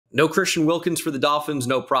No Christian Wilkins for the Dolphins,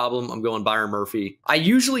 no problem. I'm going Byron Murphy. I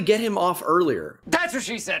usually get him off earlier. That's what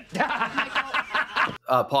she said.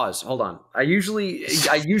 Pause. Hold on. I usually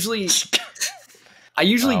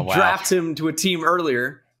draft him to a team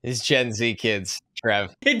earlier. These Gen Z kids,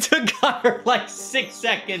 Trev. It took Connor like 6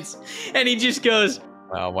 seconds, and he just goes,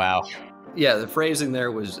 Oh, wow. Yeah, the phrasing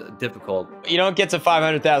there was difficult. You don't get to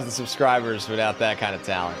 500,000 subscribers without that kind of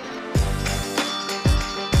talent.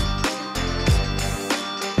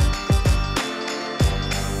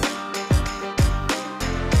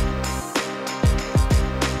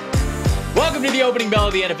 welcome to the opening bell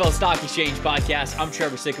of the NFL Stock Exchange podcast. I'm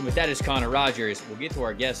Trevor Sikkema. That is Connor Rogers. We'll get to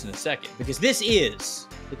our guests in a second because this is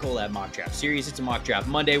the Collab Mock Draft Series. It's a Mock Draft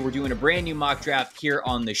Monday. We're doing a brand new mock draft here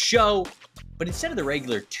on the show. But instead of the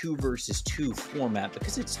regular 2 versus 2 format,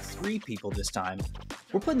 because it's 3 people this time,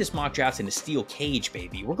 we're putting this mock draft in a steel cage,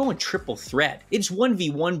 baby. We're going triple threat. It's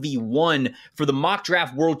 1v1v1 for the Mock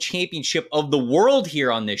Draft World Championship of the world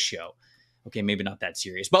here on this show. Okay, maybe not that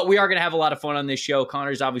serious, but we are going to have a lot of fun on this show.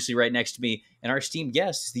 Connor's obviously right next to me, and our esteemed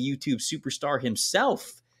guest is the YouTube superstar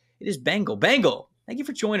himself. It is Bengal. Bengal, thank you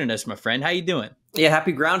for joining us, my friend. How you doing? Yeah,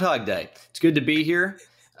 happy Groundhog Day. It's good to be here.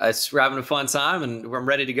 We're having a fun time, and I'm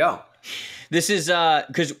ready to go. This is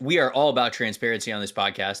because we are all about transparency on this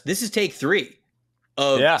podcast. This is take 3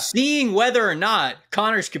 of seeing whether or not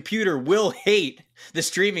Connor's computer will hate the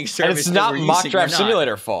streaming service. And it's not Mock Draft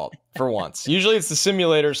Simulator fault for once. Usually it's the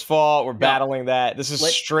simulator's fault. We're battling that. This is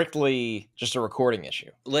strictly just a recording issue.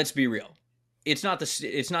 Let's be real. It's not the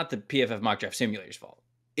PFF Mock Draft Simulator's fault.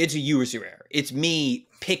 It's a user error. It's me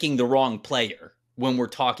picking the wrong player when we're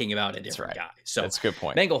talking about a different guy. So that's a good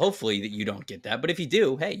point. Bengal, hopefully that you don't get that. But if you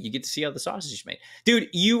do, hey, you get to see how the sausage is made. Dude,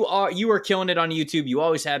 you are killing it on YouTube. You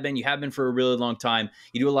always have been. You have been for a really long time.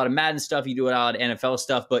 You do a lot of Madden stuff. You do a lot of NFL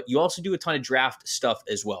stuff. But you also do a ton of draft stuff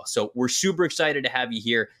as well. So we're super excited to have you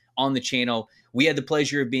here on the channel. We had the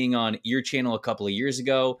pleasure of being on your channel a couple of years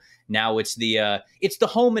ago. Now it's the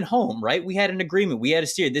home and home, right? We had an agreement. We had a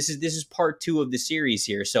series. This is part 2 of the series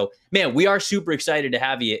here. So, man, we are super excited to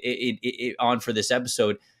have you on for this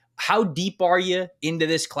episode. How deep are you into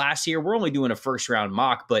this class here? We're only doing a first round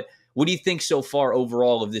mock, but what do you think so far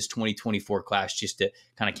overall of this 2024 class, just to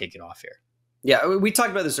kind of kick it off here? Yeah, we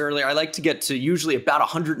talked about this earlier. I like to get to usually about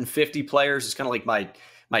 150 players. It's kind of like my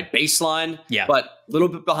baseline, but a little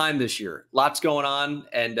bit behind this year. Lots going on,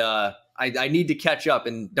 and I need to catch up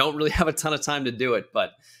and don't really have a ton of time to do it.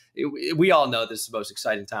 But we all know this is the most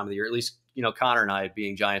exciting time of the year, at least, Connor and I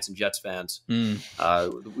being Giants and Jets fans. That's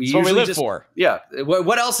what we live for. Yeah.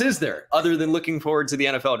 What else is there other than looking forward to the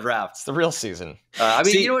NFL draft? It's the real season.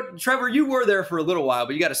 You know what, Trevor, you were there for a little while,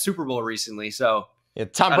 but you got a Super Bowl recently. So yeah,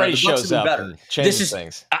 Tom Brady shows up and changes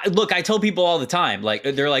things. Look, I tell people all the time, like,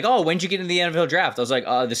 they're like, oh, when'd you get into the NFL draft? I was like,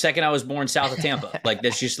 the second I was born south of Tampa. Like,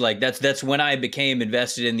 that's just like, that's when I became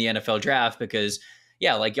invested in the NFL draft because,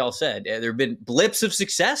 yeah, like y'all said, there have been blips of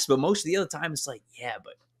success, but most of the other time it's like, yeah,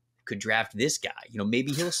 but could draft this guy.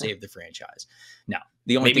 Maybe he'll save the franchise. Now,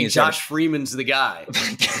 the only thing is Josh Freeman's the guy.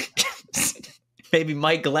 Maybe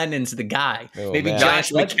Mike Glennon's the guy. Oh, maybe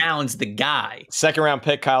Josh McCown's the guy. Second round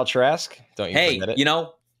pick Kyle Trask. Don't you forget it.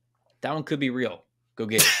 That one could be real. Go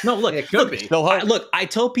get it. No, look, it could be. Look, I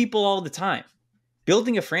tell people all the time,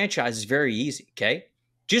 building a franchise is very easy. Okay,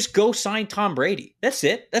 just go sign Tom Brady. That's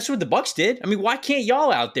it. That's what the Bucs did. I mean, why can't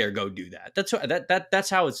y'all out there go do that? That's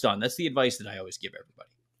how it's done. That's the advice that I always give everybody.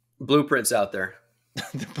 Blueprint's out there.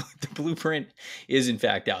 The blueprint is in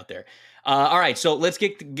fact out there. All right, so let's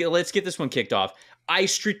get this one kicked off. I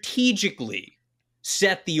strategically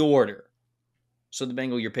set the order. So the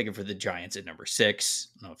Bengal, you're picking for the Giants at number 6.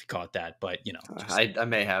 I don't know if you caught that, but I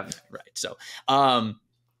may have. Right. So, Connor,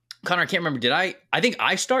 I can't remember. Did I think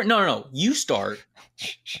I start? No. You start.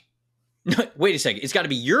 No, wait a second. It's got to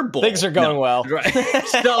be your bowl. Things are going well. Right.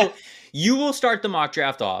 So you will start the mock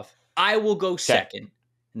draft off. I will go second,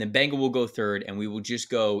 and then Bengal will go third, and we will just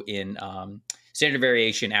go in standard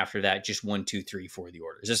variation after that, just 1, 2, 3 for the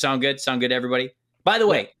order. Does that sound good? Sound good to everybody? By the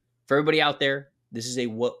way, for everybody out there, this is a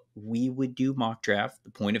what we would do mock draft.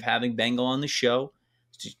 The point of having Bengal on the show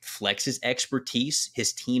is to flex his expertise,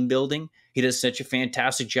 his team building. He does such a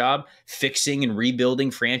fantastic job fixing and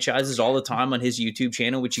rebuilding franchises all the time on his YouTube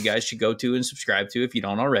channel, which you guys should go to and subscribe to if you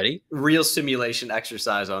don't already. Real simulation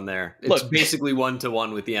exercise on there. It's basically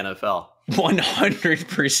 1-to-1 with the NFL.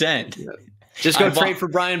 100%. Yeah. Just go trade for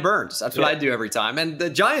Brian Burns. That's what I do every time. And the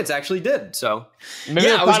Giants actually did. So maybe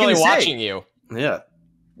they're finally watching you. Yeah.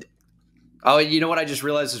 Oh, you know what I just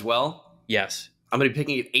realized as well? Yes. I'm going to be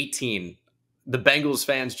picking at 18 the Bengals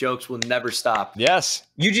fans' jokes will never stop. Yes.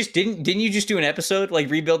 You just didn't you just do an episode like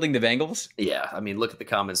rebuilding the Bengals? Yeah. I mean, look at the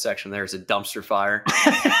comment section. There's a dumpster fire.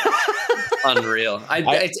 Unreal.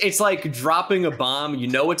 It's like dropping a bomb. You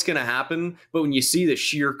know what's going to happen, but when you see the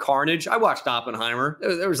sheer carnage, I watched Oppenheimer.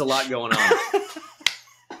 There was a lot going on.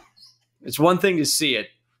 It's one thing to see it.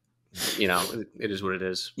 You know, it is what it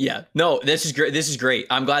is. Yeah. No, this is great. This is great.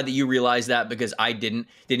 I'm glad that you realized that because I didn't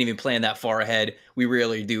even plan that far ahead. We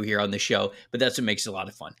rarely do here on the show, but that's what makes it a lot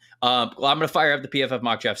of fun. Well, I'm going to fire up the PFF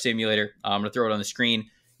Mock Draft Simulator. I'm going to throw it on the screen.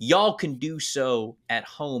 Y'all can do so at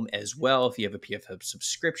home as well. If you have a PFF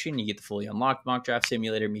subscription, you get the fully unlocked Mock Draft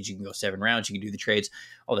Simulator. It means you can go 7 rounds. You can do the trades,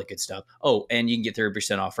 all that good stuff. Oh, and you can get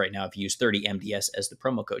 30% off right now if you use 30MDS as the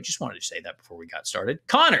promo code. Just wanted to say that before we got started.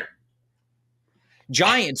 Connor!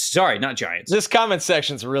 Giants. Sorry, not Giants. This comment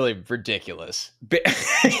section's really ridiculous.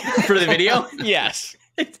 For the video? Yes.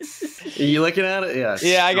 Are you looking at it? Yes.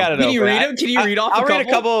 Yeah, I got it. Can you read them? Can you read off? I'll read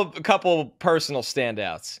a couple personal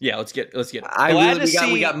standouts. Yeah, let's get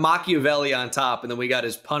it. We got Machiavelli on top, and then we got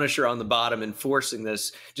his Punisher on the bottom, enforcing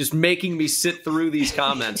this, just making me sit through these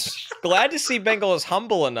comments. Glad to see Bengal is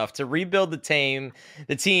humble enough to rebuild the team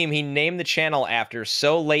he named the channel after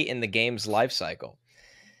so late in the game's life cycle.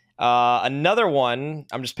 Another one,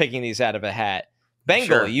 I'm just picking these out of a hat.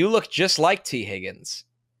 Bengal, sure. You look just like T. Higgins.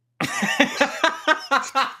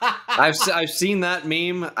 I've seen that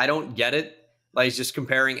meme. I don't get it. Like, he's just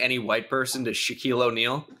comparing any white person to Shaquille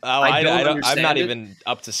O'Neal. Oh, I'm not even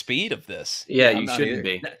up to speed of this. Yeah, you shouldn't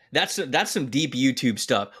be. That's some deep YouTube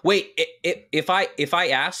stuff. Wait, if I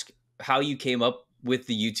ask how you came up with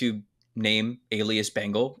the YouTube name alias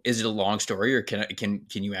Bengal, is it a long story, or can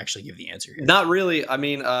you actually give the answer here? Not really. I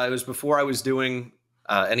mean, it was before I was doing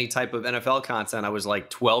any type of NFL content. I was like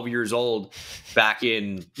 12 years old back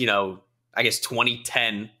in, I guess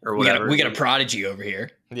 2010 or whatever. We got a prodigy over here.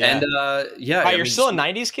 Yeah. And yeah. You're still a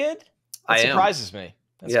 90s kid? That surprises me.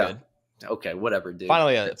 That's good. Okay, whatever, dude.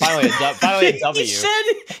 Finally a W.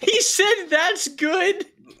 He said that's good.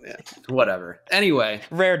 Yeah, whatever. Anyway,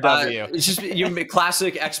 rare W. It's just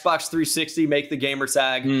classic Xbox 360. Make the gamer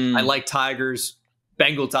tag. I like tigers.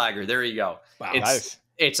 Bengal tiger. There you go. Wow,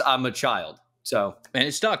 I'm a child. So and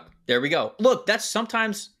it stuck. There we go. Look, that's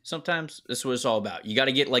sometimes this is what it's all about. You got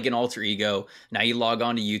to get like an alter ego. Now you log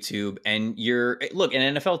on to YouTube and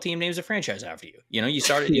an NFL team names a franchise after you. You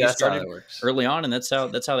started early on, and that's how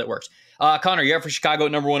that works. Connor, you're up for Chicago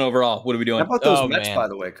at #1 overall. What are we doing? How about those Mets, by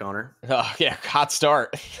the way, Connor? Oh, yeah, hot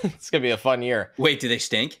start. It's going to be a fun year. Wait, do they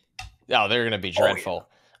stink? Oh, they're going to be dreadful. Yeah.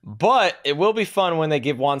 But it will be fun when they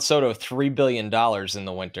give Juan Soto $3 billion in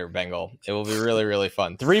the winter, Bengal. It will be really, really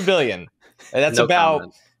fun. $3 billion. That's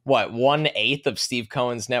about, what, 1/8 of Steve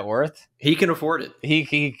Cohen's net worth? He can afford it.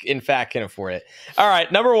 He in fact, can afford it. All right,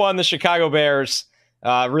 #1, the Chicago Bears.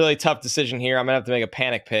 Really tough decision here. I'm going to have to make a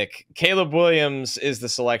panic pick. Caleb Williams is the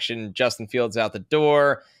selection. Justin Fields out the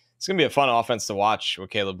door. It's going to be a fun offense to watch with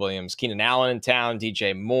Caleb Williams. Keenan Allen in town,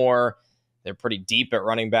 DJ Moore. They're pretty deep at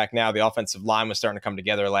running back now. The offensive line was starting to come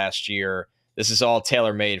together last year. This is all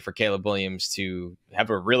tailor-made for Caleb Williams to have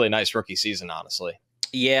a really nice rookie season, honestly.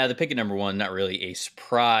 Yeah, the pick at #1, not really a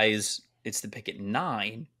surprise. It's the pick at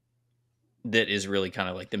 9 that is really kind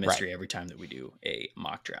of like the mystery every time that we do a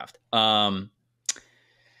mock draft. All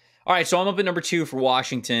right, so I'm up at #2 for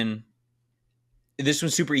Washington. This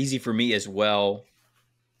one's super easy for me as well.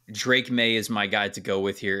 Drake May is my guy to go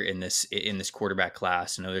with here in this quarterback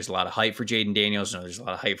class. I know there's a lot of hype for Jaden Daniels. I know there's a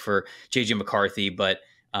lot of hype for JJ McCarthy, but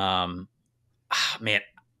man,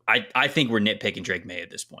 I think we're nitpicking Drake May at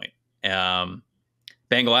this point.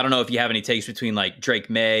 Bengal, I don't know if you have any takes between like Drake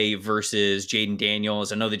May versus Jaden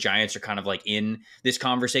Daniels. I know the Giants are kind of like in this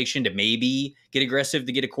conversation to maybe get aggressive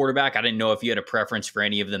to get a quarterback. I didn't know if you had a preference for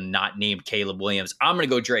any of them not named Caleb Williams. I'm going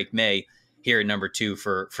to go Drake May here at #2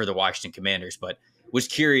 for the Washington Commanders, but was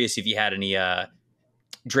curious if you had any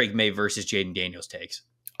Drake May versus Jaden Daniels takes.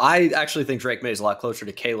 I actually think Drake May is a lot closer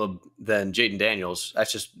to Caleb than Jaden Daniels.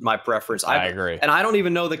 That's just my preference. I agree. And I don't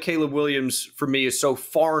even know that Caleb Williams, for me, is so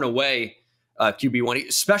far and away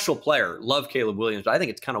QB1. Special player. Love Caleb Williams, but I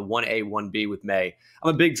think it's kind of 1A, 1B with May.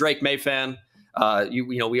 I'm a big Drake May fan.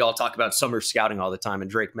 We all talk about summer scouting all the time,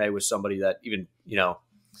 and Drake May was somebody that even,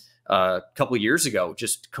 a couple of years ago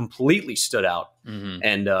just completely stood out. Mm-hmm.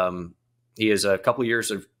 And he is a couple of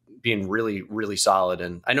years of being really, really solid.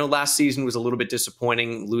 And I know last season was a little bit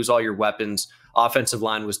disappointing. Lose all your weapons. Offensive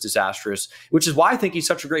line was disastrous, which is why I think he's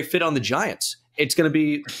such a great fit on the Giants. It's going to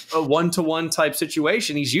be a 1-to-1 type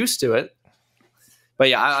situation. He's used to it. But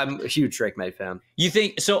yeah, I'm a huge Drake May fan. You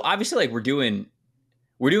think so? Obviously, like we're doing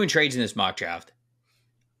trades in this mock draft.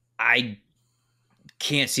 I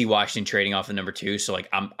can't see Washington trading off the number 2. So like,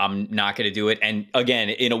 I'm not going to do it. And again,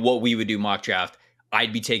 in a what we would do mock draft,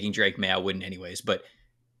 I'd be taking Drake May. I wouldn't anyways. But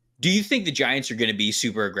do you think the Giants are going to be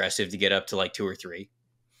super aggressive to get up to like 2 or 3?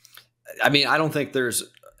 I mean, I don't think there's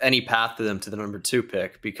any path to them to the number 2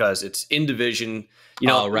 pick because it's in division. You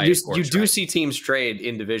know, right, you do see teams trade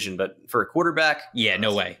in division, but for a quarterback, yeah,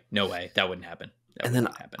 no way, that wouldn't happen.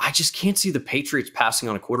 I just can't see the Patriots passing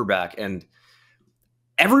on a quarterback. And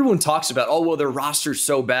everyone talks about, oh, well, their roster's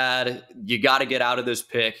so bad. You got to get out of this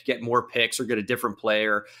pick, get more picks, or get a different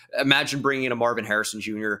player. Imagine bringing in a Marvin Harrison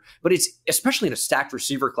Jr. But it's especially in a stacked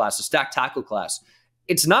receiver class, a stacked tackle class.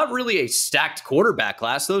 It's not really a stacked quarterback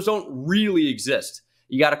class. Those don't really exist.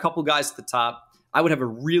 You got a couple guys at the top. I would have a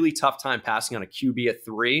really tough time passing on a QB at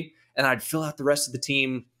 3, and I'd fill out the rest of the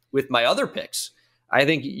team with my other picks. I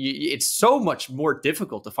think it's so much more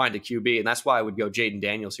difficult to find a QB, and that's why I would go Jaden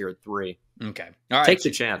Daniels here at 3. Okay. All right. Take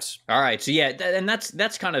the chance. All right. So, yeah, and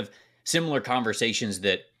that's kind of similar conversations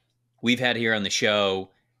that we've had here on the show.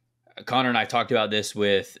 Connor and I talked about this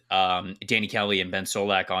with Danny Kelly and Ben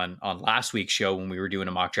Solak on last week's show when we were doing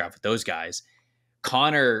a mock draft with those guys.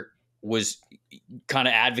 Connor was kind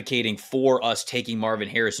of advocating for us taking Marvin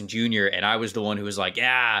Harrison Jr., and I was the one who was like,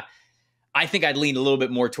 yeah, I think I'd lean a little bit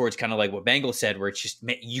more towards kind of like what Bengal said, where it's just,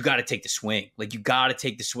 man, you got to take the swing. Like, you got to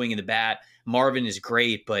take the swing in the bat. Marvin is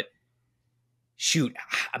great, but shoot,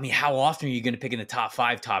 I mean, how often are you going to pick in the top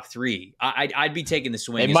 5, top 3? I'd be taking the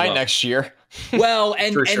swing. They might next year. Well,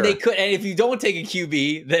 and they could, and if you don't take a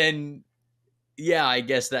QB, then yeah, I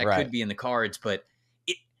guess that could be in the cards. But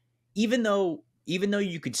even though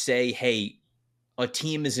you could say, hey, a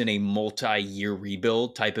team is in a multi-year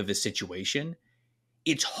rebuild type of a situation,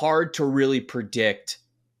 it's hard to really predict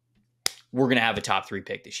we're going to have a top 3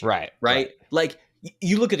 pick this year. Right. Like,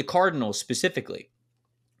 you look at the Cardinals specifically.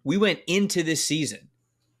 We went into this season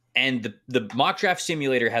and the mock draft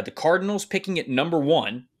simulator had the Cardinals picking at number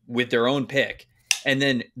 1 with their own pick, and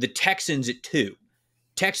then the Texans at 2.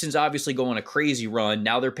 Texans obviously go on a crazy run.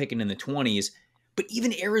 Now they're picking in the 20s. But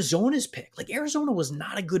even Arizona's pick, like, Arizona was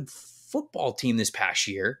not a good football team this past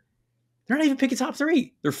year. They're not even picking top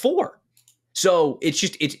 3. They're 4. So it's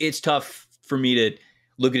just, it's tough for me to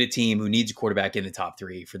look at a team who needs a quarterback in the top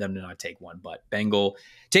 3 for them to not take one. But Bengal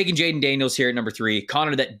taking Jaden Daniels here at number 3.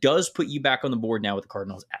 Connor, that does put you back on the board now with the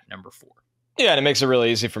Cardinals at number 4. Yeah, and it makes it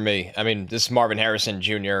really easy for me. I mean, this is Marvin Harrison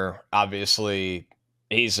Jr. Obviously,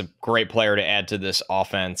 he's a great player to add to this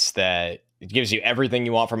offense that it gives you everything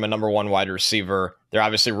you want from a number 1 wide receiver. They're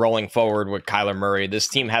obviously rolling forward with Kyler Murray. This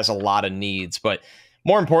team has a lot of needs, but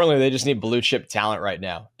more importantly, they just need blue chip talent right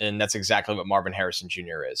now. And that's exactly what Marvin Harrison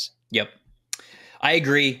Jr. is. Yep. I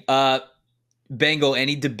agree. Bengal,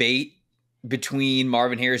 any debate between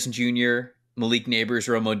Marvin Harrison Jr., Malik Neighbors,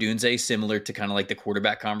 Rome Odunze, similar to kind of like the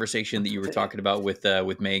quarterback conversation that you were talking about with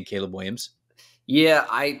May and Caleb Williams? Yeah,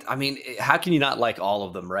 I mean, how can you not like all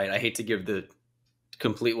of them, right? I hate to give the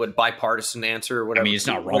complete bipartisan answer or whatever. I mean, it's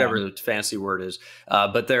not wrong. Whatever the fancy word is.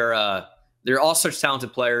 But they're all such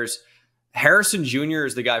talented players. Harrison Jr.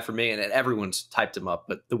 is the guy for me, and everyone's typed him up.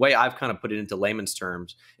 But the way I've kind of put it into layman's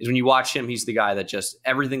terms is when you watch him, he's the guy that just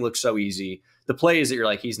everything looks so easy. The plays that you're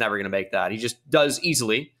like, he's never going to make that. He just does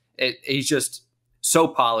easily. He's just so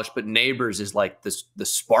polished. But Neighbors is like the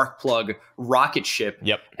spark plug rocket ship.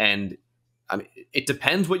 Yep. And I mean, it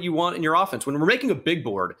depends what you want in your offense. When we're making a big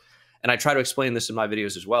board, and I try to explain this in my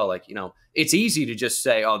videos as well, like, you know, it's easy to just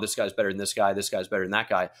say, oh, this guy's better than this guy's better than that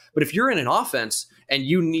guy. But if you're in an offense and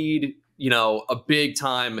you need, you know, a big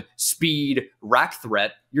time speed rack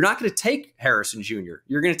threat, you're not going to take Harrison Jr.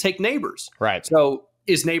 You're going to take Neighbors. Right. So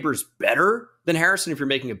is Neighbors better than Harrison if you're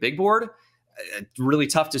making a big board? It's really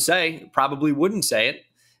tough to say. Probably wouldn't say it.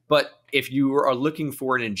 But if you are looking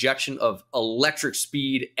for an injection of electric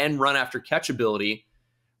speed and run after catch ability,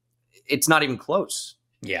 it's not even close.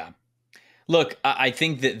 Yeah. Look, I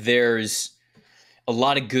think that there's a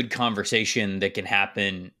lot of good conversation that can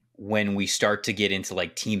happen when we start to get into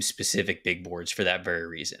like team specific big boards for that very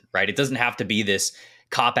reason, right? It doesn't have to be this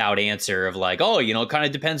cop out answer of like, oh, you know, it kind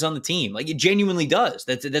of depends on the team. Like, it genuinely does.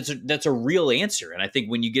 That's a real answer. And I think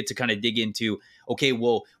when you get to kind of dig into, okay,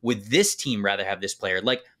 well, would this team rather have this player?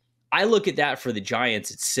 Like, I look at that for the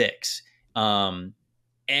Giants at 6.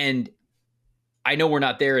 And I know we're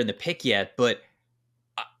not there in the pick yet, but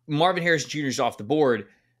Marvin Harrison Jr. is off the board.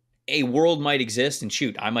 A world might exist, and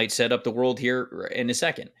shoot, I might set up the world here in a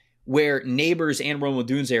second, where Neighbors and Rome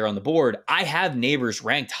Odunze are on the board. I have Neighbors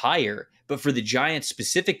ranked higher, but for the Giants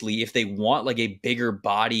specifically, if they want like a bigger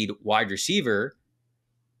bodied wide receiver,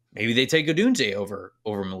 maybe they take Odunze over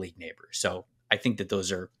Malik Neighbors. So I think that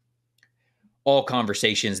those are all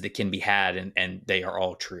conversations that can be had, and they are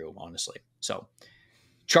all true, honestly. So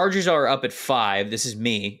Chargers are up at 5. This is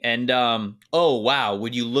me. And, oh, wow,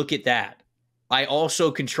 would you look at that? I also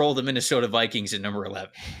control the Minnesota Vikings at number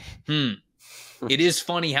 11. It is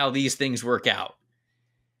funny how these things work out.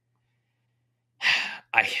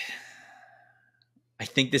 I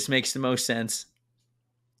think this makes the most sense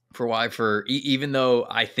even though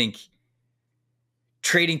I think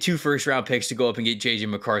trading 2 first-round picks to go up and get JJ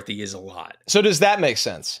McCarthy is a lot. So does that make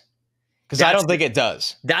sense? Because I don't think it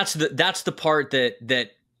does. That's the part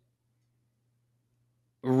that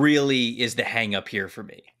really is the hang up here for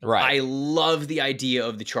me. Right. I love the idea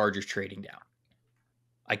of the Chargers trading down.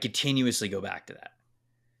 I continuously go back to that.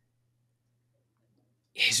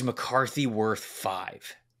 Is McCarthy worth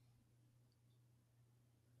 5?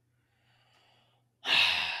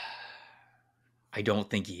 I don't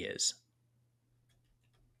think he is.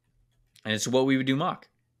 And it's what we would do mock.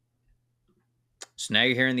 So now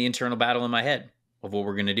you're hearing the internal battle in my head of what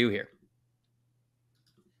we're going to do here.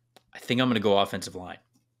 I think I'm going to go offensive line.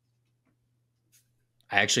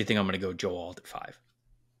 I actually think I'm going to go Joe Alt at 5.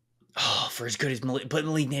 Oh, for as good as but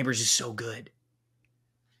Malik Neighbors is so good.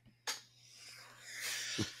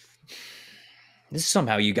 This is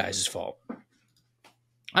somehow you guys' fault.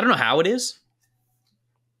 I don't know how it is,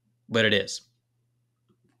 but it is.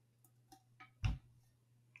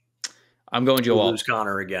 I'm going Joe Alt. Lose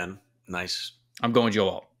Connor again. Nice. I'm going Joe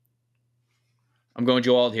Alt. I'm going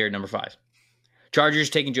Joe Alt here at number 5. Chargers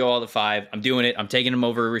taking Joe Alt at 5. I'm doing it. I'm taking him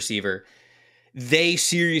over a receiver. They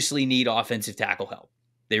seriously need offensive tackle help.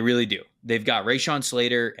 They really do. They've got Rashawn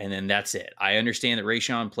Slater, and then that's it. I understand that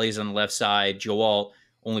Rashawn plays on the left side. Joe Alt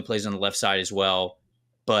only plays on the left side as well.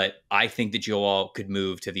 But I think that Joe Alt could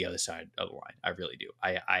move to the other side of the line. I really do.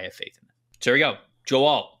 I have faith in that. So here we go. Joe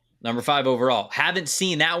Alt, number 5 overall. Haven't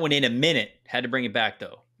seen that one in a minute. Had to bring it back,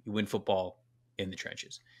 though. You win football in the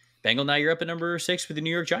trenches. Bengal, now you're up at number 6 for the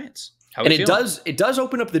New York Giants. How and it does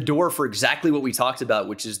open up the door for exactly what we talked about,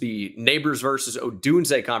 which is the Neighbors versus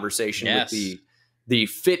Odunze conversation with the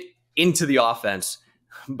fit into the offense.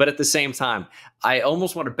 But at the same time, I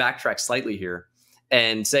almost want to backtrack slightly here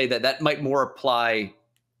and say that that might more apply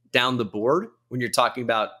down the board when you're talking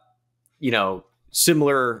about,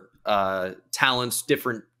 similar talents,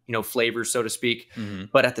 different, flavors, so to speak. Mm-hmm.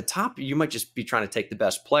 But at the top, you might just be trying to take the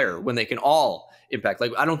best player when they can all impact.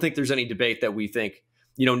 Like, I don't think there's any debate that we think,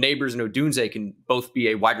 Neighbors and Odunze can both be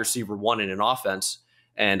a wide receiver 1 in an offense.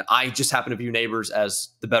 And I just happen to view Neighbors as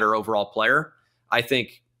the better overall player. I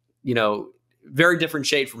think, very different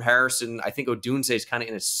shade from Harrison. I think Odunze is kind of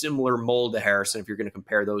in a similar mold to Harrison if you're going to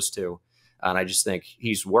compare those two. And I just think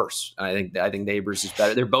he's worse. And I think Neighbors is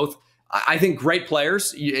better. They're both, I think, great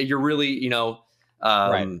players. You're really,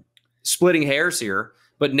 splitting hairs here.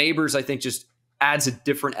 But Neighbors, I think, just adds a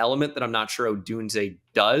different element that I'm not sure Odunze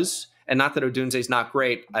does. And not that Odunze is not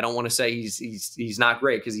great. I don't want to say he's not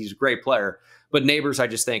great because he's a great player. But Neighbors, I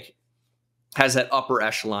just think, has that upper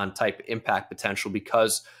echelon type impact potential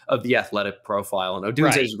because of the athletic profile. And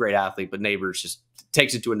Odunze is a great athlete, but Neighbors just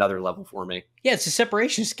takes it to another level for me. Yeah, it's the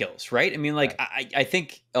separation skills, right? I mean, I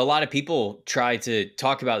think a lot of people try to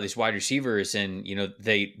talk about these wide receivers and,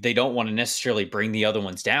 they don't want to necessarily bring the other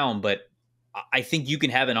ones down, but I think you can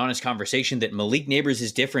have an honest conversation that Malik Neighbors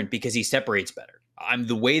is different because he separates better.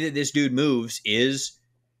 The way that this dude moves is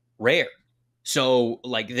rare. So,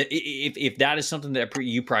 if that is something that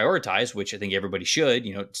you prioritize, which I think everybody should,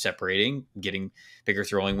 separating, getting bigger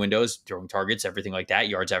throwing windows, throwing targets, everything like that,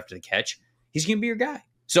 yards after the catch, he's going to be your guy.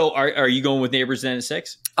 So, are you going with Neighbors then at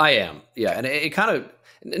 6? I am, yeah. And it kind of,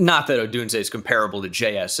 not that Odunze is comparable to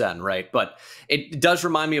JSN, right? But it does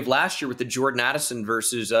remind me of last year with the Jordan Addison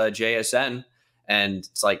versus JSN. And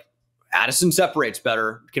it's like, Addison separates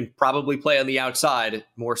better, can probably play on the outside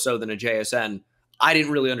more so than a JSN. I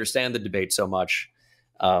didn't really understand the debate so much.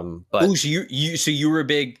 But so you were a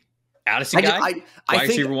big Addison guy? I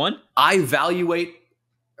think I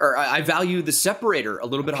value the separator a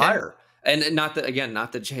little bit higher. And not that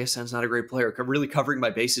JSN's not a great player. I'm really covering my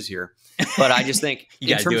bases here. But I just think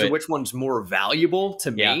in terms of which one's more valuable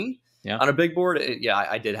to me on a big board,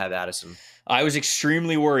 I did have Addison. I was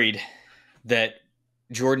extremely worried that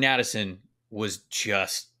Jordan Addison was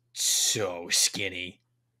just so skinny.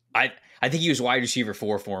 I think he was wide receiver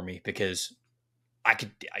 4 for me because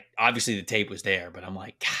obviously the tape was there, but I'm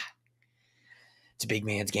like, God, it's a big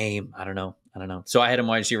man's game. I don't know. So I had him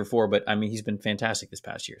wide receiver 4, but I mean, he's been fantastic this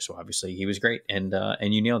past year. So obviously he was great. And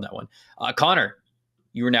you nailed that one. Connor,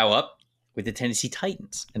 you are now up with the Tennessee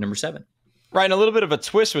Titans at number 7. Right. And a little bit of a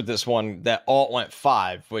twist with this one that Alt went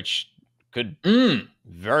 5, which could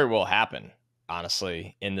very well happen,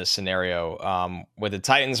 honestly, in this scenario. With the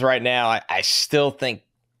Titans right now, I still think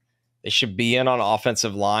They should be in on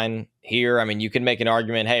offensive line here. I mean, you can make an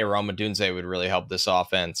argument, hey, Rome Odunze would really help this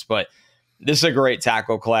offense, but this is a great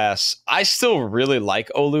tackle class. I still really like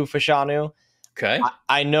Olu Fashanu. Okay.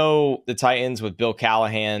 I know the Titans with Bill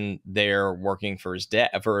Callahan, they're working for his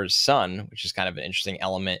son, which is kind of an interesting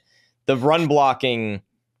element. The run blocking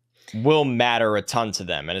will matter a ton to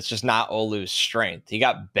them, and it's just not Olu's strength. He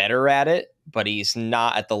got better at it, but he's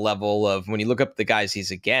not at the level of, when you look up the guys he's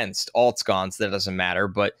against, Alt's gone, so that doesn't matter,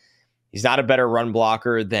 but he's not a better run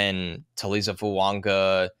blocker than Taliza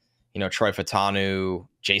Fuwanga, Troy Fatanu,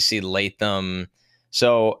 JC Latham.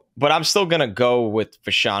 So, but I'm still going to go with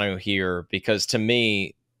Fashanu here because to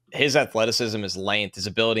me, his athleticism, his length, his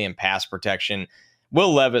ability in pass protection.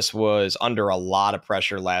 Will Levis was under a lot of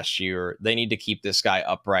pressure last year. They need to keep this guy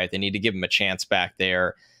upright. They need to give him a chance back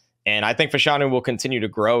there. And I think Fashanu will continue to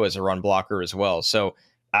grow as a run blocker as well. So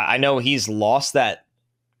I know he's lost that,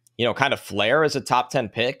 kind of flair as a top 10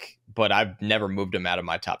 pick, but I've never moved him out of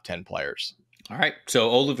my top 10 players. All right. So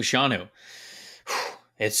Olu Fashanu,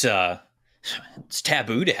 it's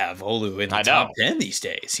taboo to have Olu in the top 10 these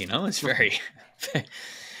days. It's very,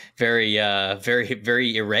 very,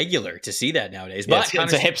 very irregular to see that nowadays. Yeah, but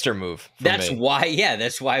it's a hipster move. That's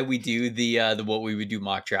why we do the what we would do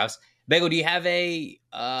mock drafts. Bengal, do you have I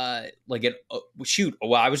was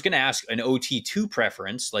going to ask an OT2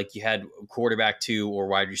 preference, like you had quarterback 2 or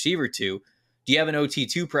wide receiver 2. Do you have an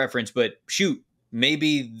OT2 preference? But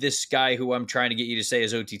maybe this guy who I'm trying to get you to say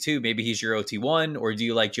is OT2, maybe he's your OT1, or do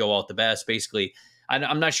you like Joe Alt the best? Basically,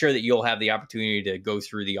 I'm not sure that you'll have the opportunity to go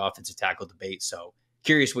through the offensive tackle debate. So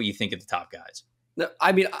curious what you think of the top guys.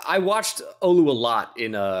 I mean, I watched Olu a lot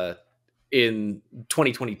in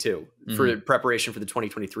 2022 for preparation for the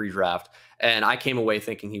 2023 draft. And I came away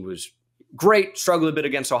thinking he was great, struggled a bit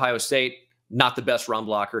against Ohio State, not the best run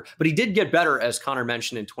blocker, but he did get better, as Connor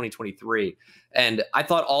mentioned, in 2023. And I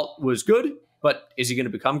thought Alt was good, but is he going to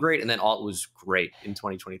become great? And then Alt was great in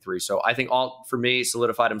 2023. So I think Alt, for me,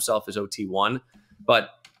 solidified himself as OT1. But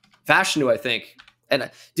Fashanu, I think, and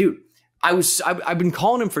dude, I've been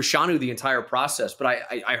calling him Fashanu the entire process, but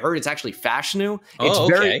I heard it's actually Fashanu.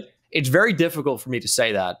 It's very difficult for me to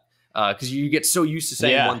say that because you get so used to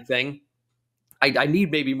saying one thing. I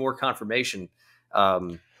need maybe more confirmation.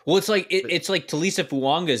 Well, it's like Taliza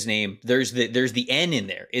Fuwanga's name. There's the N in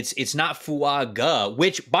there. It's not Fuaga,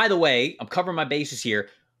 which, by the way, I'm covering my bases here.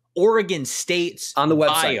 Oregon State's on the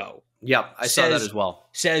website. bio. Yep, I saw that as well.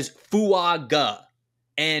 Says Fuaga.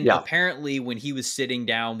 And apparently when he was sitting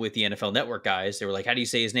down with the NFL Network guys, they were like, how do you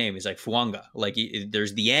say his name? He's like, Fuanga. Like,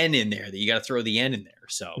 there's the N in there that you got to throw the N in there.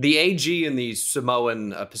 So the AG in the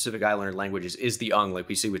Samoan Pacific Islander languages is the ung, like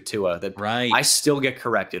we see with Tua. That right. I still get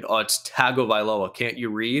corrected. Oh, it's Tagovailoa. Can't you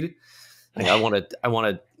read? Like, I want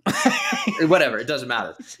to, whatever. It doesn't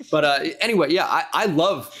matter. But anyway, I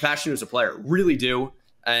love Fashanu as a player. Really do.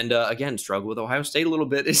 And again, struggle with Ohio State a little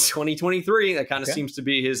bit. It's 2023. That kind of seems to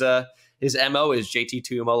be his MO is JT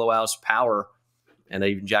Tuimoloau's power, and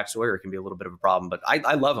even Jack Sawyer can be a little bit of a problem. But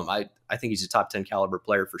I love him. I think he's a top 10 caliber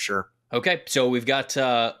player for sure. Okay, so we've got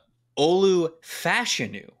Olu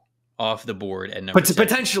Fashanu off the board at number 7.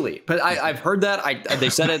 Potentially. But I've heard that.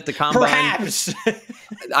 They said it at the combine. Perhaps.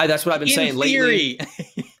 That's what I've been saying theory.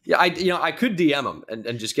 Lately. Yeah, I could DM him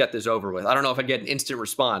and just get this over with. I don't know if I'd get an instant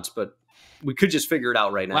response, but we could just figure it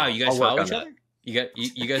out right now. Wow, you guys follow each other?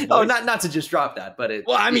 You guys. Oh, not to just drop that, but it.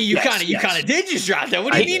 Well, I mean, you kind of did just drop that.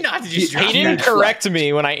 What do you mean not to just drop that? He didn't correct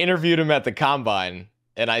me when I interviewed him at the combine,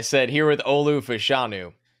 and I said here with Olu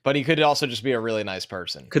Fashanu, but he could also just be a really nice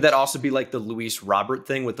person. Could that also be like the Luis Robert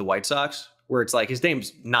thing with the White Sox, where it's like his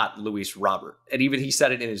name's not Luis Robert, and even he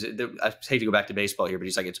said it in his. I hate to go back to baseball here, but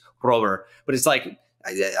he's like it's Robert, but it's like.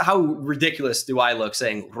 How ridiculous do I look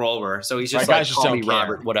saying Robert? So he's just like, call me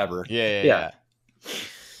Robert, whatever. Yeah.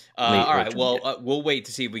 All right. Well, we'll wait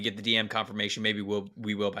to see if we get the DM confirmation. Maybe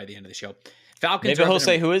we will by the end of the show. Falcons. Maybe he'll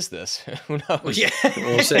say, "Who is this?" Who knows? Yeah,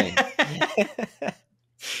 we'll see.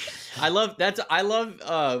 I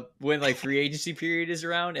love when like free agency period is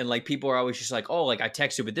around and like people are always just like, oh, like I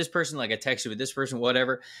texted with this person,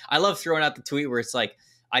 whatever. I love throwing out the tweet where it's like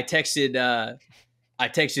I texted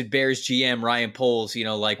Bears GM Ryan Poles,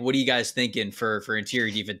 like, what are you guys thinking for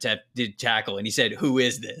interior defense tackle? And he said, who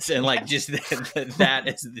is this? And like, just that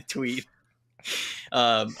is the tweet.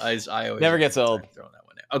 As I always never gets old. Throwing that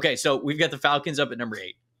one in. Okay, so we've got the Falcons up at number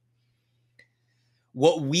 8.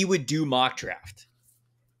 What we would do mock draft.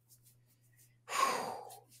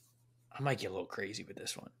 I might get a little crazy with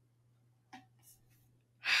this one.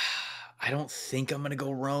 I don't think I'm going to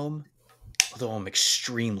go Rome, although I'm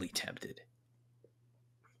extremely tempted.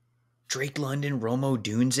 Drake London, Rome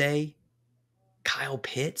Odunze, Kyle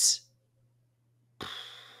Pitts.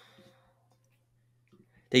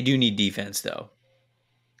 They do need defense, though.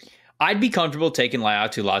 I'd be comfortable taking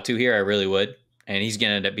Latu here. I really would. And he's going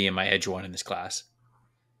to end up being my edge one in this class.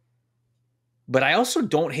 But I also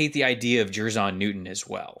don't hate the idea of Jerzon Newton as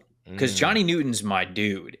well. Because Johnny Newton's my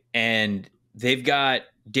dude. And they've got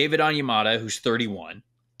David Onyemata, who's 31.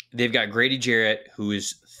 They've got Grady Jarrett, who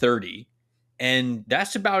is 30. And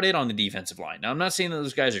that's about it on the defensive line. Now, I'm not saying that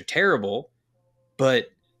those guys are terrible, but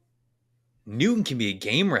Newton can be a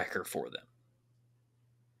game wrecker for them.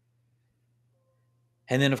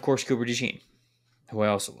 And then, of course, Cooper DeJean, who I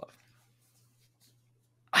also love.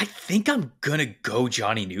 I think I'm going to go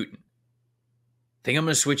Johnny Newton. I think I'm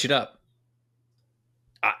going to switch it up.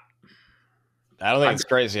 I don't think it's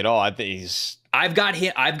crazy at all. I think I've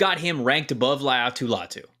got him ranked above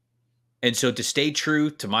Latu. And so to stay true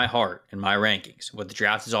to my heart and my rankings, what the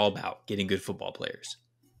draft is all about, getting good football players,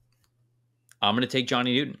 I'm going to take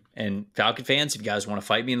Johnny Newton. And Falcon fans, if you guys want to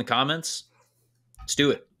fight me in the comments, let's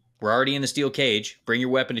do it. We're already in the steel cage. Bring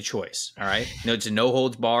your weapon of choice, all right? No, it's a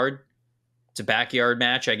no-holds barred. It's a backyard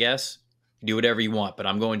match, I guess. Do whatever you want, but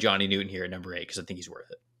I'm going Johnny Newton here at number 8 because I think he's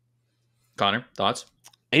worth it. Connor, thoughts?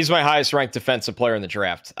 He's my highest-ranked defensive player in the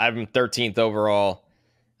draft. I have him 13th overall,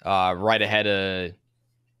 right ahead of...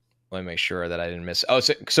 Let me make sure that I didn't miss... Oh,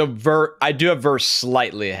 so I do have Verse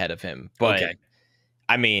slightly ahead of him, but, okay.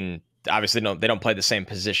 I mean... Obviously, they don't play the same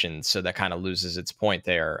positions, so that kind of loses its point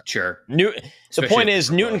there. Sure. The point is,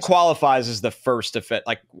 Newton qualifies as the first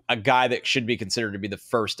like a guy that should be considered to be the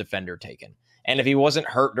first defender taken. And if he wasn't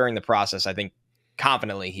hurt during the process, I think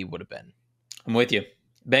confidently he would have been. I'm with you.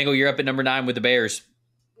 Bengal, you're up at number 9 with the Bears.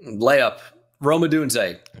 Layup. Roma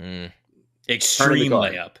Dunze. Extreme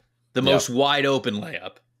layup. The most wide open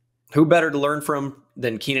layup. Who better to learn from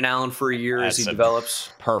than Keenan Allen for a year as he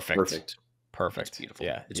develops? Perfect. It's beautiful.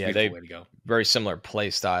 Yeah. It's a beautiful way to go. Very similar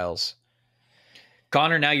play styles.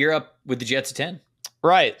 Connor, now you're up with the Jets at 10.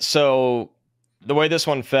 Right. So the way this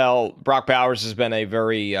one fell, Brock Bowers has been a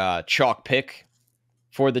very chalk pick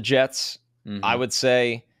for the Jets. I would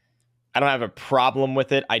say I don't have a problem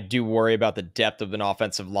with it. I do worry about the depth of an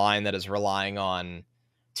offensive line that is relying on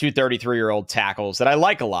 2 33-year-old tackles that I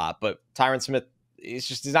like a lot, but Tyron Smith,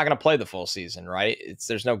 he's not going to play the full season, right?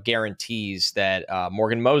 There's no guarantees that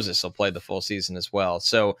Morgan Moses will play the full season as well.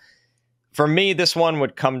 So for me, this one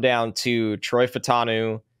would come down to Troy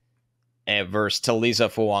Fautanu versus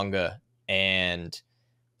Taliza Fuanga. And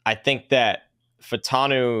I think that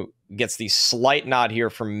Fautanu gets the slight nod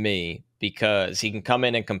here from me because he can come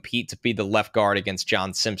in and compete to be the left guard against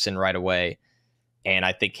John Simpson right away. And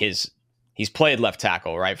I think he's played left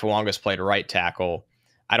tackle, right? Fuanga's played right tackle.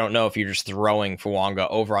 I don't know if you're just throwing Fuanga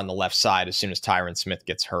over on the left side as soon as Tyron Smith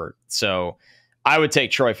gets hurt. So I would take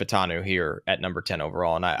Troy Fautanu here at number 10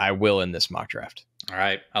 overall, and I will in this mock draft. All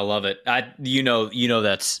right. I love it. You know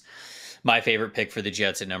that's my favorite pick for the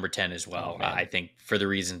Jets at number 10 as well. Oh, I think for the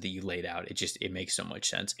reasons that you laid out, it makes so much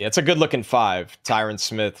sense. Yeah, it's a good looking 5. Tyron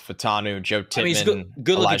Smith, Fautanu, Joe Tippmann,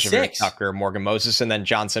 good Elijah looking 6. Tucker, Morgan Moses, and then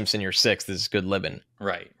John Simpson, your 6th. This is good living.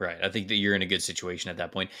 Right. I think that you're in a good situation at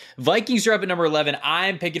that point. Vikings are up at number 11.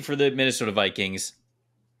 I'm picking for the Minnesota Vikings.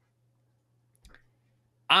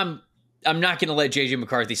 I'm not going to let JJ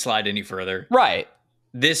McCarthy slide any further. Right.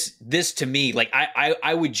 This to me, like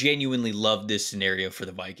I would genuinely love this scenario for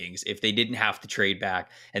the Vikings if they didn't have to trade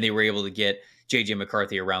back and they were able to get JJ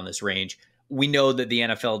McCarthy around this range. We know that the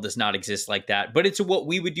NFL does not exist like that, but it's what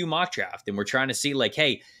we would do mock draft, and we're trying to see like,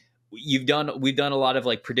 hey, we've done a lot of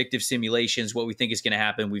like predictive simulations, what we think is going to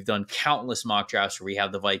happen. We've done countless mock drafts where we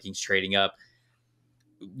have the Vikings trading up.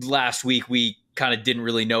 Last week we kind of didn't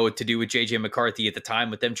really know what to do with JJ McCarthy at the time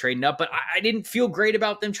with them trading up, but I didn't feel great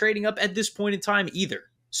about them trading up at this point in time either.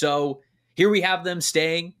 So here we have them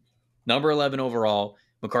staying number 11 overall.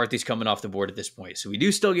 McCarthy's coming off the board at this point. So we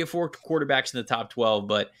do still get 4 quarterbacks in the top 12,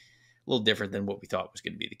 but a little different than what we thought was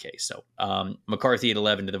going to be the case. So McCarthy at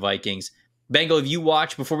 11 to the Vikings. Bengal, have you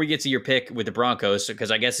watched, before we get to your pick with the Broncos,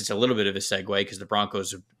 because I guess it's a little bit of a segue because the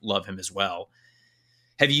Broncos love him as well.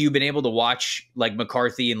 Have you been able to watch like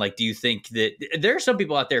McCarthy and like, do you think that there are some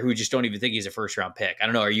people out there who just don't even think he's a first round pick? I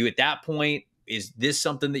don't know. Are you at that point? Is this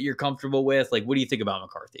something that you're comfortable with? Like, what do you think about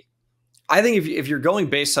McCarthy? I think if you're going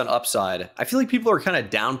based on upside, I feel like people are kind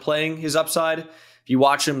of downplaying his upside. If you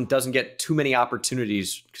watch him, doesn't get too many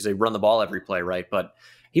opportunities because they run the ball every play, right? But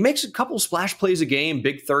he makes a couple splash plays a game,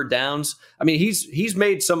 big third downs. I mean, he's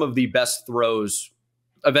made some of the best throws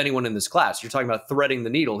of anyone in this class. You're talking about threading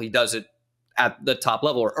the needle. He does it at the top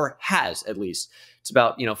level, or has at least. It's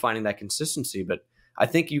about, finding that consistency. But I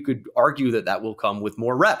think you could argue that will come with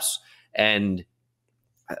more reps. And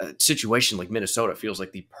a situation like Minnesota feels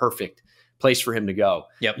like the perfect place for him to go.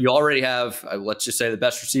 Yep. You already have, let's just say, the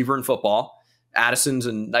best receiver in football. Addison's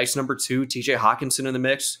a nice number 2. TJ Hawkinson in the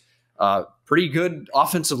mix. Pretty good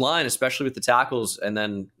offensive line, especially with the tackles. And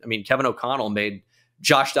then, I mean, Kevin O'Connell made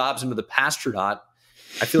Josh Dobbs into the Pastronaut.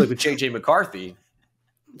 I feel like with JJ McCarthy,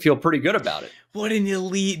 feel pretty good about it. What an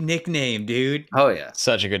elite nickname, dude. Oh, yeah.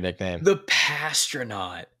 Such a good nickname. The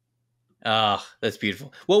Pastronaut. Oh, that's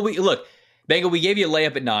beautiful. Well, look, Bengal, we gave you a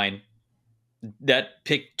layup at 9. That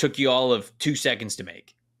pick took you all of 2 seconds to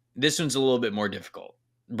make. This one's a little bit more difficult.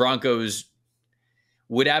 Broncos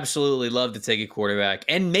would absolutely love to take a quarterback,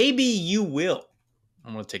 and maybe you will.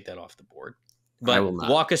 I'm going to take that off the board. But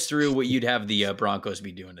walk us through what you'd have the Broncos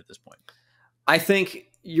be doing at this point. I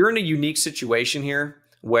think you're in a unique situation here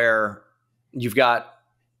where you've got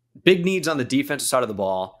big needs on the defensive side of the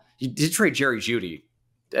ball. You did trade Jerry Jeudy,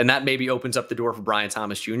 and that maybe opens up the door for Brian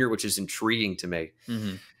Thomas Jr., which is intriguing to me.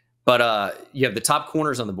 Mm-hmm. But you have the top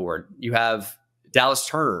corners on the board. You have Dallas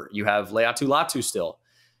Turner. You have Leatu Latu still.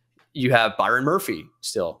 You have Byron Murphy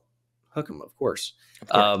still. Hook him, of course.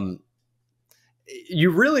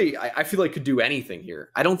 You really, I feel like, could do anything here.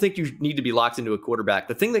 I don't think you need to be locked into a quarterback.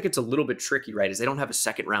 The thing that gets a little bit tricky, right, is they don't have a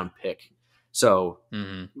second-round pick. So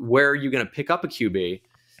where are you going to pick up a QB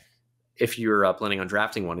if you're planning on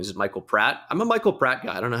drafting one? Is it Michael Pratt? I'm a Michael Pratt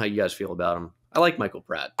guy. I don't know how you guys feel about him. I like Michael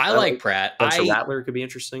Pratt. I like Pratt. Rattler could be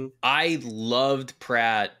interesting. I loved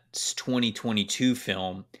Pratt's 2022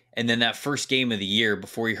 film. And then that first game of the year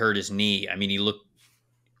before he hurt his knee, I mean, he looked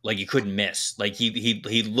like he couldn't miss. Like he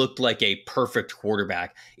looked like a perfect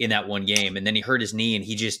quarterback in that one game. And then he hurt his knee and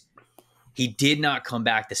he did not come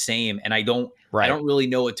back the same. And I don't really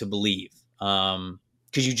know what to believe.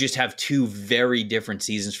 Because you just have 2 very different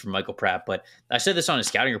seasons from Michael Pratt. But I said this on his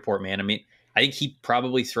scouting report, man. I mean, I think he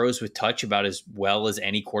probably throws with touch about as well as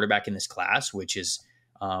any quarterback in this class, which is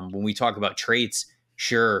when we talk about traits,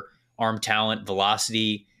 sure, arm talent,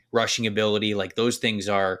 velocity, rushing ability, like those things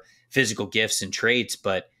are physical gifts and traits,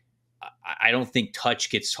 but I don't think touch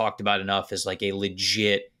gets talked about enough as like a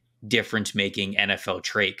legit difference-making NFL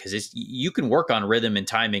trait, because you can work on rhythm and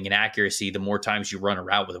timing and accuracy the more times you run a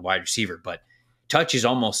route with a wide receiver, but touch is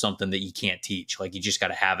almost something that you can't teach. Like you just got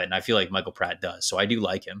to have it, and I feel like Michael Pratt does, so I do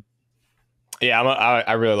like him. Yeah,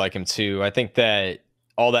 I really like him too. I think that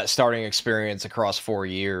all that starting experience across 4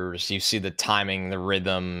 years, you see the timing, the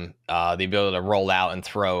rhythm, the ability to roll out and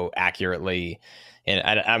throw accurately. And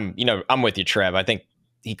I'm with you, Trev. I think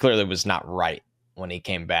he clearly was not right when he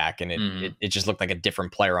came back, and it just looked like a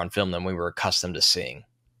different player on film than we were accustomed to seeing.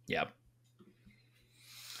 Yeah.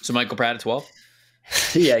 So Michael Pratt at 12?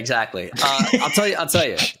 Yeah, exactly. I'll tell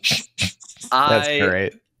you. That's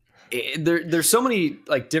great. There's so many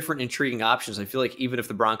like different intriguing options. I feel like even if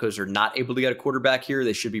the Broncos are not able to get a quarterback here,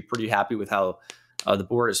 they should be pretty happy with how the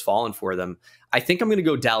board has fallen for them. I think I'm going to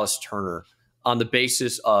go Dallas Turner on the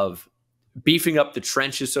basis of beefing up the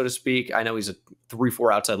trenches, so to speak. I know he's a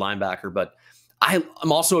 3-4 outside linebacker, but I'm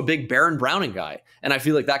also a big Baron Browning guy. And I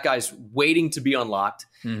feel like that guy's waiting to be unlocked.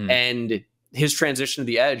 And his transition to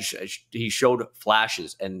the edge, he showed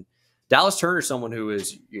flashes. And Dallas Turner is someone who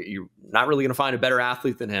is, you're not really going to find a better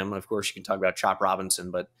athlete than him. Of course, you can talk about Chop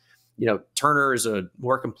Robinson, but Turner is a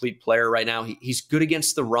more complete player right now. He's good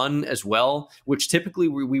against the run as well, which typically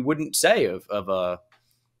we wouldn't say of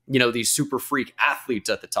these super freak athletes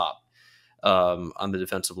at the top on the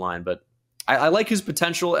defensive line. But I like his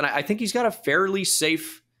potential, and I think he's got a fairly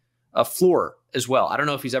safe floor as well. I don't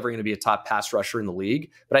know if he's ever going to be a top pass rusher in the league,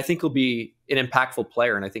 but I think he'll be an impactful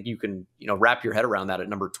player, and I think you can wrap your head around that at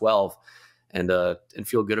number 12 and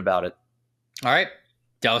feel good about it. All right,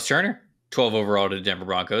 Dallas Turner, 12 overall to the Denver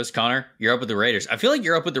Broncos. Connor, you're up with the Raiders. I feel like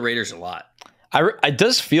you're up with the Raiders a lot. It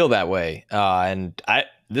does feel that way, and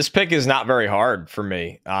this pick is not very hard for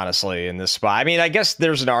me, honestly, in this spot. I mean, I guess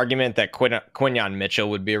there's an argument that Quinyon Mitchell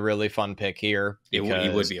would be a really fun pick here. He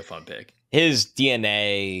would be a fun pick. His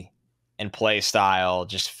DNA and play style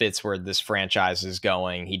just fits where this franchise is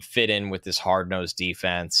going. He'd fit in with this hard-nosed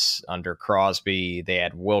defense under Crosby. They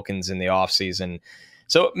had Wilkins in the offseason.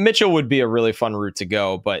 So Mitchell would be a really fun route to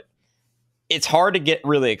go, but it's hard to get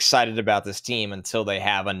really excited about this team until they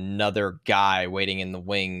have another guy waiting in the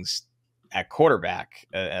wings at quarterback.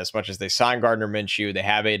 As much as they signed Gardner Minshew, they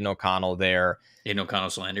have Aiden O'Connell there. Aiden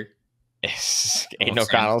O'Connell slander. Aiden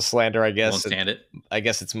O'Connell slander, I guess. Won't stand it. I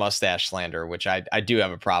guess it's mustache slander, which I do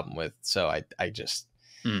have a problem with. So I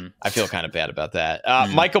feel kind of bad about that.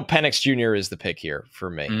 Michael Penix Jr. is the pick here for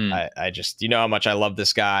me. I just, how much I love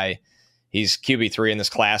this guy. He's QB3 in this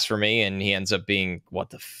class for me, and he ends up being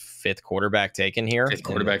the 5th quarterback taken here. 5th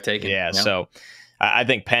quarterback taken. Yeah. So I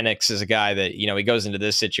think Penix is a guy that, he goes into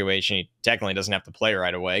this situation. He technically doesn't have to play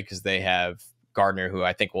right away because they have Gardner, who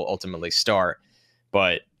I think will ultimately start.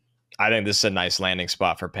 But I think this is a nice landing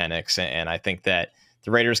spot for Penix, and I think that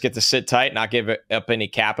the Raiders get to sit tight, not give up any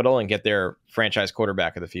capital, and get their franchise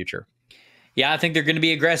quarterback of the future. Yeah, I think they're going to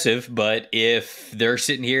be aggressive, but if they're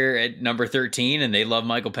sitting here at number 13 and they love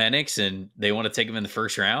Michael Penix and they want to take him in the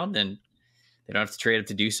first round, then they don't have to trade up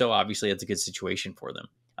to do so. Obviously, that's a good situation for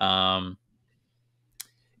them.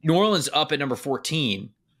 New Orleans up at number 14.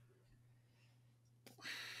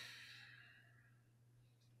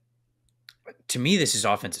 To me, this is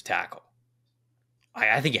offensive tackle.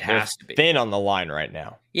 I think it has to be. Thin on the line right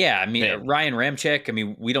now. Yeah, I mean, Ryan Ramczyk, I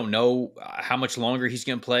mean, we don't know how much longer he's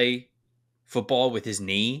going to play football with his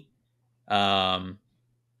knee. Trevor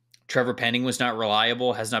Penning was not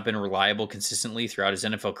reliable, has not been reliable consistently throughout his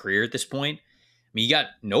NFL career at this point. I mean, you got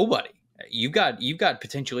nobody. You've got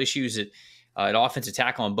potential issues at offensive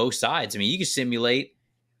tackle on both sides. I mean, you can simulate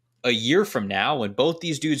a year from now when both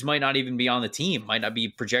these dudes might not even be on the team, might not be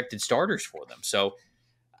projected starters for them. So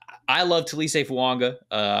I love Talise Fuanga.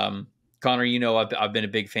 Connor, you know, I've been a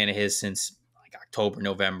big fan of his since like October,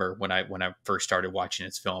 November when I first started watching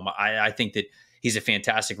his film. I think that he's a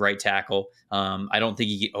fantastic right tackle. I don't think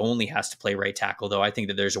he only has to play right tackle, though. I think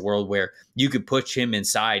that there's a world where you could push him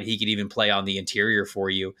inside. He could even play on the interior for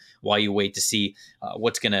you while you wait to see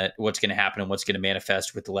what's gonna happen and what's gonna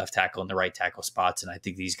manifest with the left tackle and the right tackle spots. And I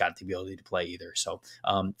think he's got the ability to play either. So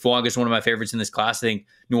Fuanga is one of my favorites in this class. I think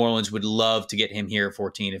New Orleans would love to get him here at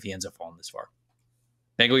 14 if he ends up falling this far.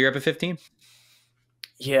 Bengal, you're up at 15.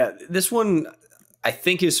 Yeah, this one I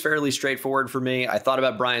think is fairly straightforward for me. I thought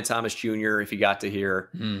about Brian Thomas Jr. if he got to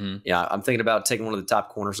here. Mm-hmm. Yeah, I'm thinking about taking one of the top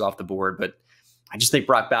corners off the board, but I just think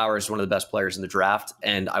Brock Bowers is one of the best players in the draft,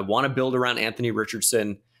 and I want to build around Anthony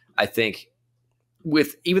Richardson. I think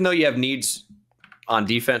even though you have needs on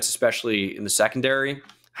defense, especially in the secondary,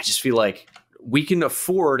 I just feel like we can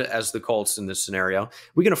afford, as the Colts in this scenario,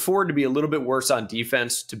 we can afford to be a little bit worse on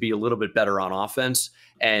defense to be a little bit better on offense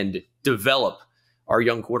and develop our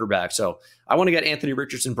young quarterback. So I want to get Anthony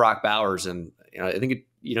Richardson, Brock Bowers, and I think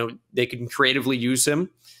they can creatively use him.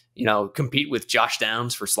 Compete with Josh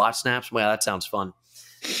Downs for slot snaps. Well, that sounds fun.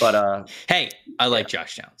 But hey, I like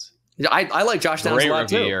Josh Downs. I like Josh Downs a lot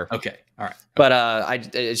too. Okay, all right. But I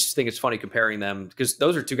just think it's funny comparing them because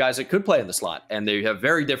those are two guys that could play in the slot, and they have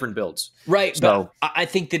very different builds. Right. So but I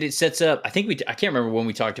think that it sets up. I can't remember when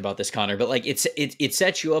we talked about this, Connor, but like it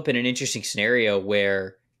sets you up in an interesting scenario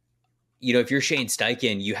where, if you're Shane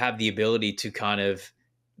Steichen, you have the ability to kind of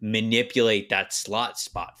manipulate that slot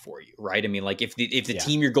spot for you, right? I mean, like if the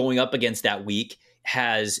team you're going up against that week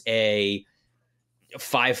has a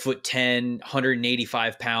 5'10",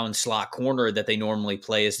 185-pound slot corner that they normally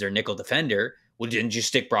play as their nickel defender, well, then just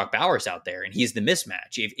stick Brock Bowers out there, and he's the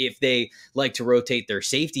mismatch. If they like to rotate their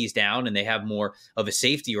safeties down and they have more of a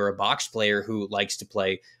safety or a box player who likes to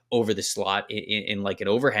play over the slot in like an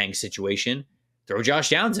overhang situation, throw Josh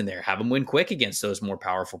Downs in there, have him win quick against those more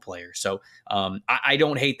powerful players. So I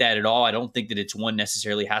don't hate that at all. I don't think that it's one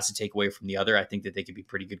necessarily has to take away from the other. I think that they could be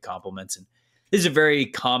pretty good complements. And this is a very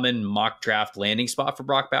common mock draft landing spot for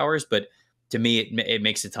Brock Bowers, but to me, it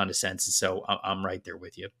makes a ton of sense. And so I'm right there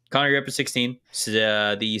with you. Connor, you're up at 16.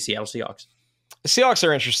 The Seattle Seahawks. The Seahawks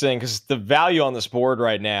are interesting because the value on this board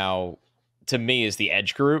right now, to me, is the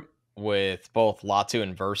edge group with both Latu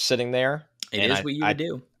and Verse sitting there. It is what you would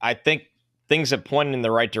do. I think things have pointed in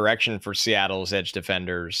the right direction for Seattle's edge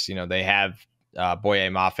defenders. They have Boye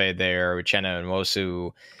Mafe there, Uchenna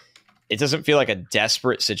Nwosu. It doesn't feel like a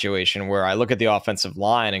desperate situation where I look at the offensive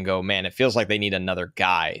line and go, man, it feels like they need another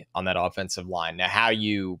guy on that offensive line. Now, how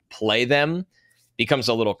you play them becomes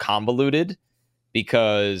a little convoluted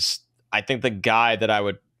because I think the guy that I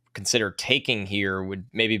would consider taking here would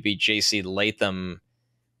maybe be JC Latham,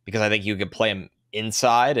 because I think you could play him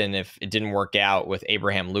inside, and if it didn't work out with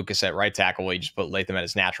Abraham Lucas at right tackle, you just put Latham at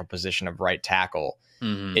his natural position of right tackle.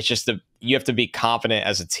 Mm-hmm. It's just you have to be confident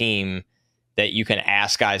as a team that you can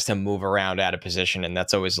ask guys to move around out of position, and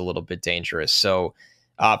that's always a little bit dangerous. So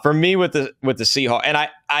for me with the Seahawks, and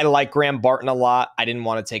I like Graham Barton a lot. I didn't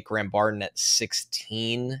want to take Graham Barton at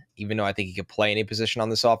 16, even though I think he could play any position on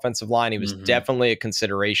this offensive line. He was definitely a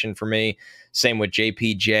consideration for me. Same with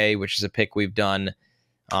JPJ, which is a pick we've done.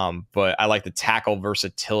 But I like the tackle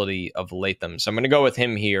versatility of Latham. So I'm going to go with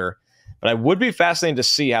him here. But I would be fascinated to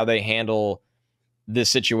see how they handle this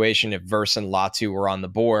situation if Verse and Latu were on the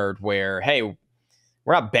board where, hey,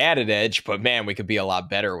 we're not bad at edge, but man, we could be a lot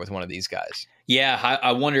better with one of these guys. Yeah,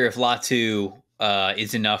 I wonder if Latu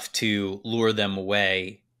is enough to lure them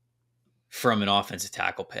away from an offensive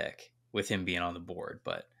tackle pick with him being on the board.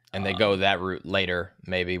 And they go that route later,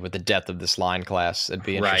 maybe with the depth of this line class. It'd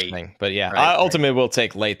be interesting. Right. But yeah, ultimately we'll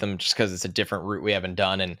take Latham just because it's a different route we haven't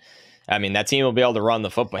done. And I mean, that team will be able to run the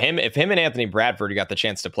football. If him and Anthony Bradford got the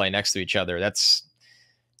chance to play next to each other, that's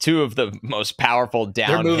two of the most powerful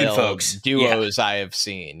downhill duos I have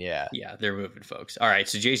seen. Yeah, they're moving folks. All right,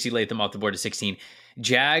 so JC Latham off the board at 16.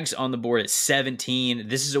 Jags on the board at 17.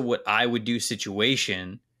 This is a what I would do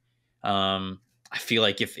situation. I feel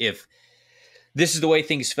like if this is the way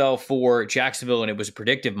things fell for Jacksonville and it was a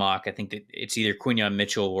predictive mock, I think that it's either Quinyon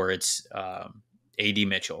Mitchell or it's A.D.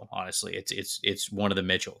 Mitchell. Honestly, it's one of the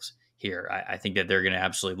Mitchells here. I think that they're going to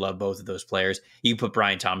absolutely love both of those players. You can put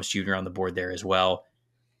Brian Thomas Jr. on the board there as well.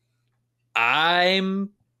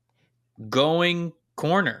 I'm going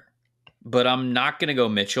corner, but I'm not going to go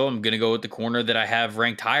Mitchell. I'm going to go with the corner that I have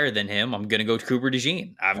ranked higher than him. I'm going to go Cooper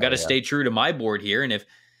DeJean. I've got to stay true to my board here. And if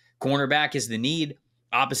cornerback is the need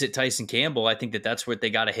opposite Tyson Campbell, I think that that's what they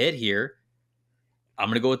got to hit here. I'm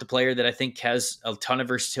going to go with the player that I think has a ton of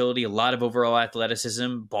versatility, a lot of overall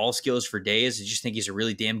athleticism, ball skills for days. I just think he's a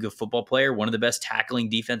really damn good football player, one of the best tackling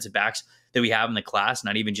defensive backs that we have in the class,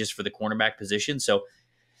 not even just for the cornerback position. So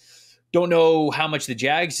don't know how much the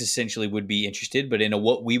Jags essentially would be interested, but in a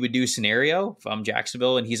what we would do scenario, if I'm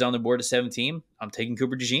Jacksonville and he's on the board at 17, I'm taking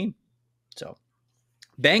Cooper DeJean. So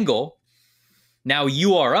Bengal, now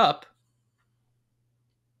you are up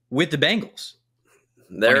with the Bengals.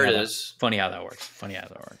 There it is. Funny how that works.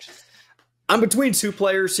 I'm between two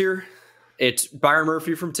players here. It's Byron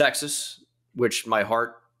Murphy from Texas, which my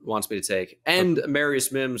heart wants me to take, and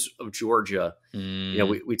Amarius Mims of Georgia. You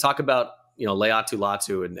know, we talk about, you know, Leatu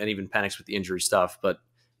Latu and even Penix with the injury stuff, but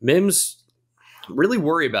Mims, really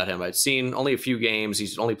worry about him. I've seen only a few games.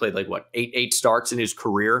 He's only played like eight starts in his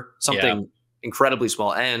career, something incredibly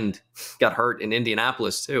small, and got hurt in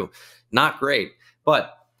Indianapolis too. Not great,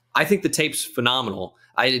 but I think the tape's phenomenal.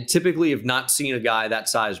 I typically have not seen a guy that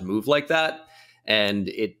size move like that. And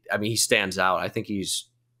he stands out. I think he's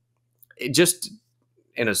just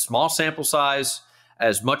in a small sample size,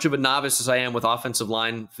 as much of a novice as I am with offensive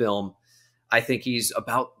line film, I think he's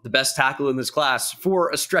about the best tackle in this class for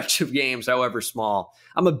a stretch of games, however small.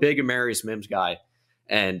 I'm a big Amarius Mims guy.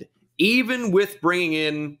 And even with bringing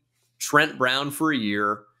in Trent Brown for a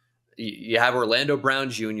year, you have Orlando Brown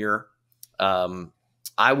Jr.,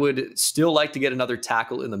 I would still like to get another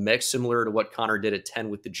tackle in the mix, similar to what Connor did at 10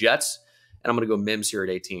 with the Jets. And I'm going to go Mims here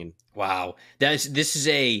at 18. Wow. This is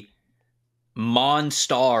a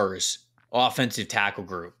Monstars offensive tackle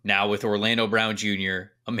group. Now with Orlando Brown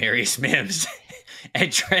Jr., Amarius Mims,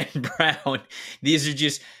 and Trent Brown. These are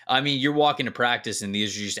just, you're walking to practice and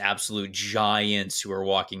these are just absolute giants who are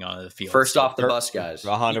walking onto the field. First off the bus, guys.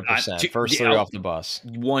 100%. First three off the bus.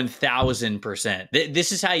 1000%.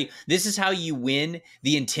 This is how you win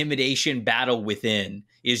the intimidation battle within,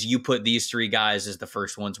 is you put these three guys as the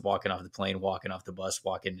first ones walking off the plane, walking off the bus,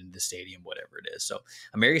 walking into the stadium, whatever it is. So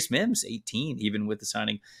Amarius Mims, 18, even with the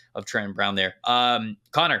signing of Trent Brown there.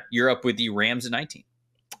 Connor, you're up with the Rams at 19.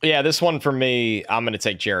 Yeah, this one for me, I'm going to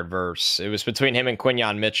take Jared Verse. It was between him and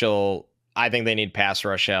Quinyon Mitchell. I think they need pass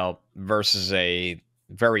rush help versus a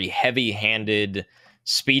very heavy-handed,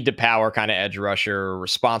 speed-to-power kind of edge rusher,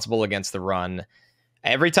 responsible against the run.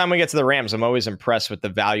 Every time we get to the Rams, I'm always impressed with the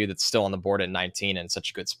value that's still on the board at 19 and such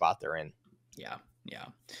a good spot they're in. Yeah.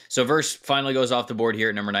 So Verse finally goes off the board here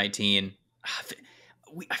at number 19.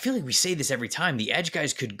 I feel like we say this every time. The edge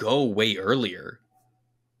guys could go way earlier.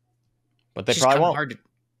 But they probably won't. Hard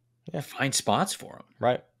to find spots for them.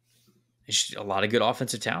 Right. There's just a lot of good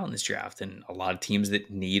offensive talent in this draft and a lot of teams that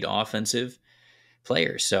need offensive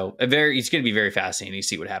players. So it's going to be very fascinating to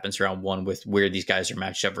see what happens round one with where these guys are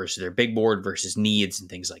matched up versus their big board versus needs and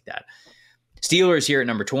things like that. Steelers here at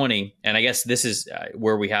number 20. And I guess this is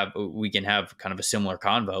where we can have kind of a similar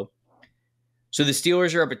convo. So the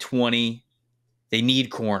Steelers are up at 20. They need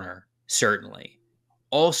corner, certainly.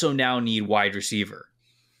 Also now need wide receiver,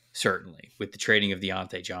 certainly, with the trading of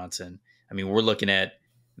Deontay Johnson. We're looking at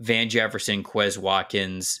Van Jefferson, Quez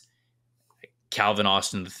Watkins, Calvin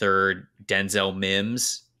Austin III, Denzel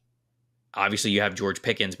Mims. Obviously, you have George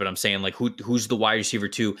Pickens, but I'm saying, like, who's the wide receiver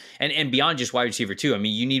two? And beyond just wide receiver two,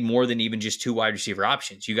 you need more than even just two wide receiver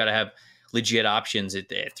options. You got to have legit options at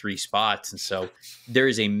three spots. And so there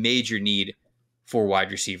is a major need for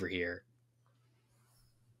wide receiver here.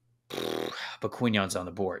 But Quinyon's on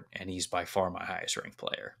the board, and he's by far my highest ranked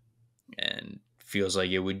player. And feels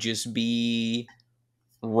like it would just be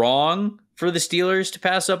wrong for the Steelers to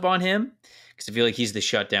pass up on him, because I feel like he's the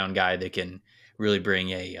shutdown guy that can really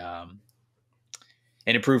bring an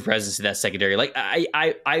improved presence to that secondary. Like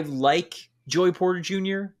I like Joey Porter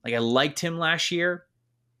Jr. Like I liked him last year,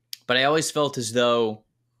 but I always felt as though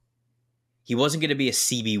he wasn't going to be a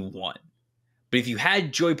CB1. But if you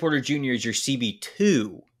had Joey Porter Jr. as your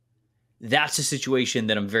CB2, that's a situation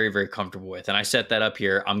that I'm very, very comfortable with. And I set that up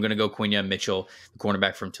here. I'm going to go Quenya Mitchell, the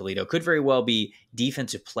cornerback from Toledo. Could very well be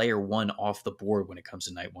defensive player 1 off the board when it comes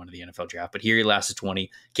to night 1 of the NFL draft. But here he lasts at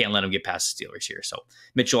 20. Can't let him get past the Steelers here. So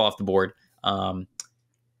Mitchell off the board.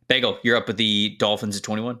 Bagel, you're up with the Dolphins at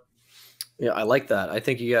 21. Yeah, I like that. I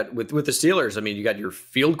think you got with the Steelers, I mean, you got your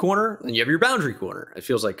field corner and you have your boundary corner. It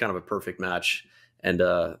feels like kind of a perfect match. And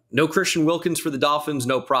no Christian Wilkins for the Dolphins,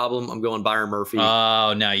 no problem. I'm going Byron Murphy.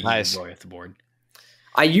 Oh, now you can go off the board.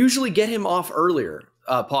 I usually get him off earlier.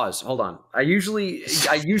 Pause. Hold on. I usually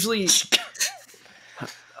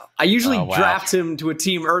draft him to a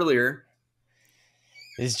team earlier.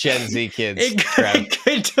 These Gen Z kids.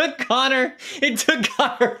 It took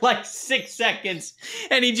Connor like 6 seconds,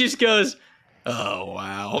 and he just goes, "Oh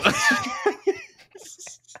wow."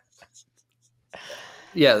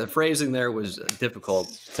 Yeah, the phrasing there was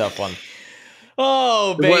difficult. Tough one.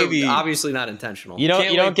 Oh, baby. Obviously not intentional. You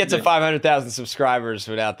don't get to 500,000 subscribers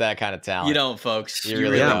without that kind of talent. You don't, folks. You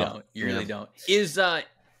really don't. You really don't. Is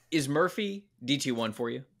Murphy DT1 for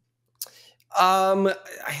you? I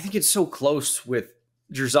think it's so close with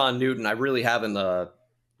Jerzon Newton. I really haven't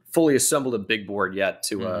fully assembled a big board yet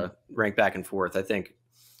to rank back and forth. I think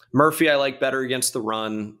Murphy I like better against the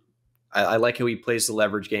run. I like how he plays the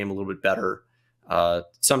leverage game a little bit better.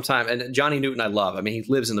 Sometimes, and Johnny Newton I love. I mean,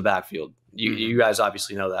 he lives in the backfield. You guys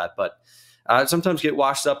obviously know that, but sometimes get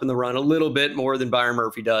washed up in the run a little bit more than Byron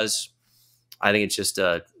Murphy does. I think it's just,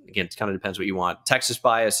 again, it kind of depends what you want. Texas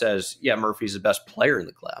Bias says, yeah, Murphy's the best player in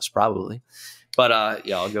the class, probably. But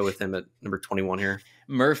yeah, I'll go with him at number 21 here.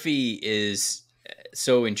 Murphy is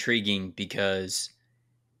so intriguing because,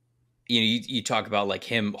 you talk about like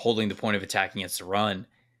him holding the point of attack against the run.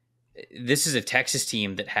 This is a Texas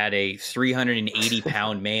team that had a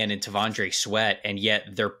 380-pound man in Tavondre Sweat, and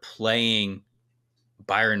yet they're playing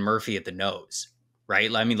Byron Murphy at the nose,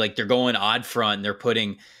 right? I mean, like they're going odd front, and they're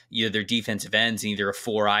putting their defensive ends in either a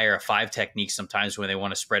 4-eye or a 5 technique sometimes when they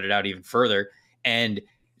want to spread it out even further. And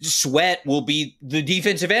Sweat will be the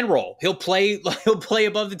defensive end role. He'll play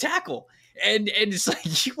above the tackle. And it's like,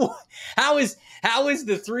 how is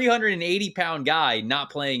the 380-pound guy not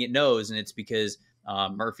playing at nose? And it's because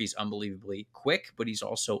Murphy's unbelievably quick, but he's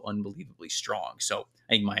also unbelievably strong. So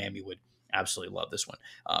I think Miami would absolutely love this one.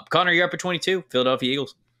 Connor, you're up at 22. Philadelphia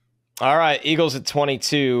Eagles. All right, Eagles at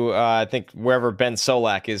 22. I think wherever Ben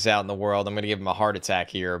Solak is out in the world, I'm going to give him a heart attack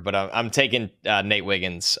here. But I'm taking Nate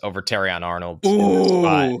Wiggins over Terrion Arnold.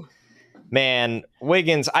 Ooh. Man,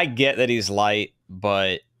 Wiggins, I get that he's light,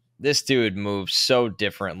 but this dude moves so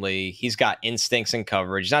differently. He's got instincts and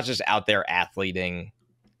coverage. He's not just out there athleting.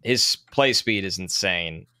 His play speed is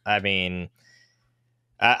insane. I mean,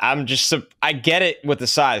 I get it with the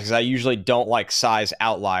size because I usually don't like size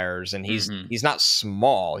outliers, and he's not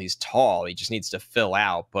small. He's tall. He just needs to fill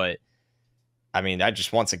out. But I mean,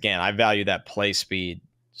 once again, I value that play speed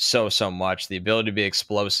so much. The ability to be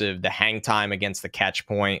explosive, the hang time against the catch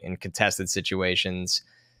point in contested situations.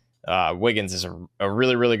 Wiggins is a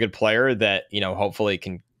really, really good player that, hopefully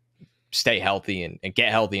can stay healthy and get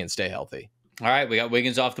healthy and stay healthy. All right, we got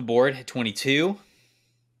Wiggins off the board at 22.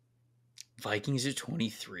 Vikings at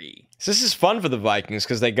 23. So this is fun for the Vikings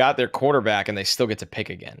because they got their quarterback and they still get to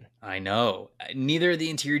pick again. I know. Neither of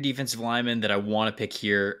the interior defensive linemen that I want to pick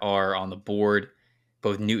here are on the board.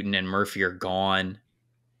 Both Newton and Murphy are gone.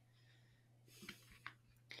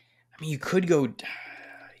 I mean, you could go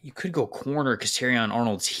corner because Terrion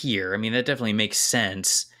Arnold's here. I mean, that definitely makes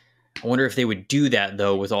sense. I wonder if they would do that,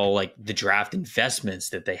 though, with all like the draft investments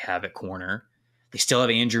that they have at corner. They still have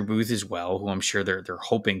Andrew Booth as well, who I'm sure they're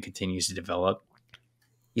hoping continues to develop.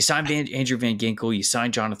 You signed Andrew Van Ginkel. You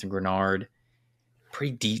signed Jonathan Grenard.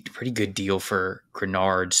 Pretty good deal for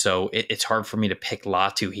Grenard. So it's hard for me to pick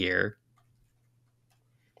Latu here.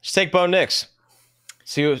 Just take Bo Nix.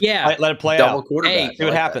 Let it play double out. Quarterback. See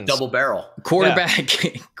what happens. Double barrel.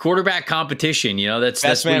 Quarterback competition.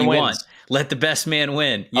 That's what you want. Let the best man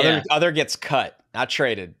win. Yeah. Other gets cut, not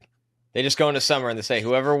traded. They just go into summer and they say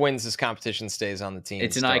whoever wins this competition stays on the team.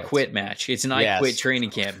 It's an I quit match. It's an I quit training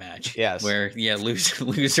camp match. Yes. Where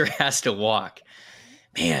loser has to walk.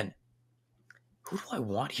 Man, who do I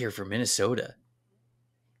want here for Minnesota?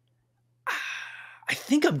 I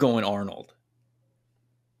think I'm going Arnold.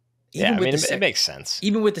 It makes sense.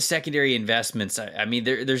 Even with the secondary investments, I mean,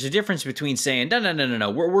 there's a difference between saying, no,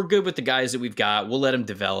 we're good with the guys that we've got. We'll let them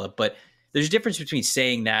develop. But there's a difference between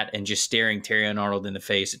saying that and just staring Terrion Arnold in the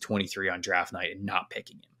face at 23 on draft night and not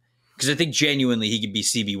picking him. Because I think genuinely he could be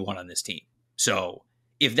CB1 on this team. So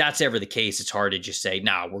if that's ever the case, it's hard to just say,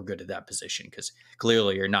 nah, we're good at that position. Because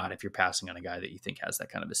clearly you're not if you're passing on a guy that you think has that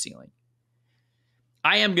kind of a ceiling.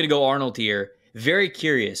 I am going to go Arnold here very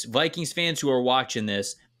curious. Vikings fans who are watching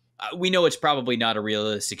this, we know it's probably not a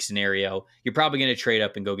realistic scenario. You're probably going to trade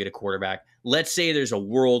up and go get a quarterback. Let's say there's a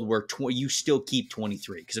world where you still keep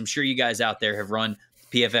 23, because I'm sure you guys out there have run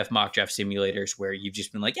PFF mock draft simulators where you've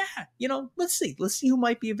just been like, yeah, let's see who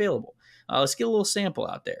might be available. Let's get a little sample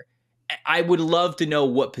out there. I would love to know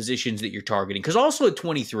what positions that you're targeting, because also at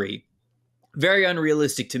 23, very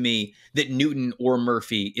unrealistic to me that Newton or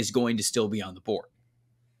Murphy is going to still be on the board.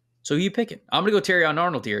 So who are you picking? I'm going to go Terry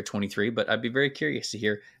Arnold here at 23, but I'd be very curious to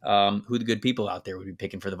hear who the good people out there would be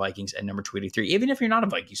picking for the Vikings at number 23. Even if you're not a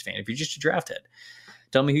Vikings fan, if you're just a draft head,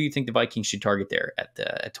 tell me who you think the Vikings should target there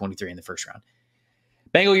at 23 in the first round.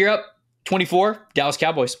 Bengal, you're up. 24, Dallas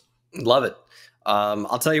Cowboys. Love it.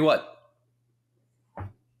 I'll tell you what.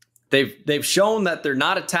 They've shown that they're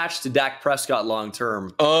not attached to Dak Prescott long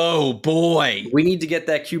term. Oh boy, we need to get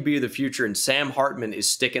that QB of the future, and Sam Hartman is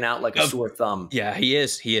sticking out like a sore thumb. Yeah, he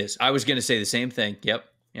is. I was going to say the same thing. Yep.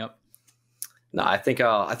 No, I think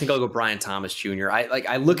I'll go Brian Thomas Jr.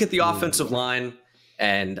 I look at the offensive line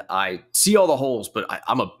and I see all the holes, but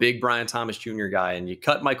I'm a big Brian Thomas Jr. guy. And you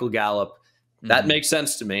cut Michael Gallup, that makes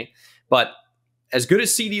sense to me. But as good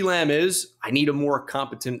as CeeDee Lamb is, I need a more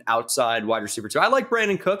competent outside wide receiver too. I like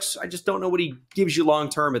Brandon Cooks. I just don't know what he gives you long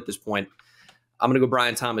term at this point. I'm going to go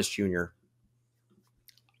Brian Thomas Jr.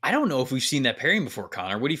 I don't know if we've seen that pairing before,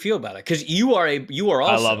 Connor. What do you feel about it? Because you are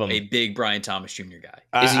also a big Brian Thomas Jr.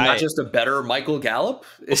 guy. Is he not just a better Michael Gallup?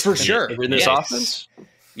 For sure. In this offense?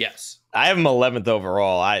 Yes. I have him 11th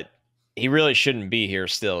overall. He really shouldn't be here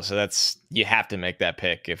still. So you have to make that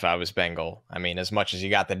pick if I was Bengal. I mean, as much as you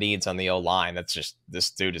got the needs on the O-line, this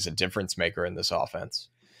dude is a difference maker in this offense.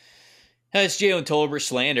 It's Jalen Tolbert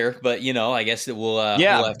slander, but I guess that we'll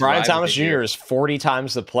Brian Thomas Jr. is 40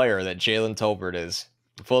 times the player that Jalen Tolbert is.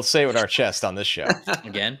 We'll say it with our chest on this show.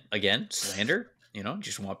 Again, slander.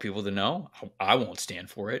 Just want people to know. I won't stand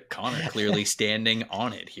for it. Connor clearly standing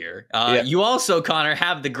on it here. You also, Connor,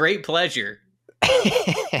 have the great pleasure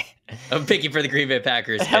of picking for the Green Bay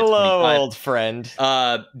Packers. Hello, old friend.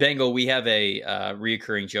 Bengal, we have a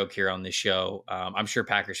reoccurring joke here on this show. I'm sure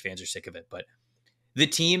Packers fans are sick of it, but the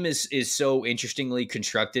team is so interestingly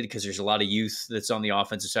constructed because there's a lot of youth that's on the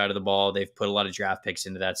offensive side of the ball. They've put a lot of draft picks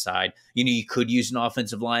into that side. You could use an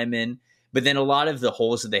offensive lineman, but then a lot of the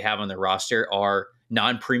holes that they have on their roster are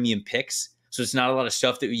non-premium picks. So it's not a lot of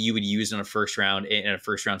stuff that you would use in a first round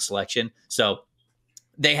selection. So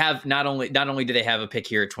they have not only do they have a pick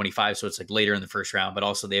here at 25, so it's like later in the first round, but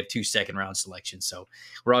also they have 2 second-round selections. So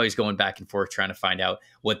we're always going back and forth trying to find out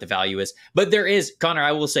what the value is. But there is, Connor,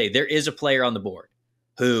 I will say, there is a player on the board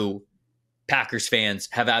who Packers fans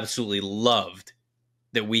have absolutely loved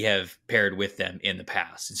that we have paired with them in the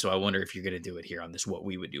past. And so I wonder if you're going to do it here on this What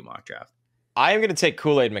We Would Do mock draft. I am going to take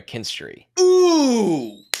Kool-Aid McKinstry.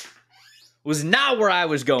 Ooh! Was not where I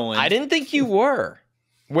was going. I didn't think you were.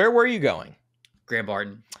 Where were you going? Graham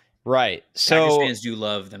Barton. Right. So Packers fans do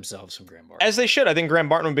love themselves some Graham Barton. As they should. I think Graham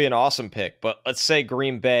Barton would be an awesome pick. But let's say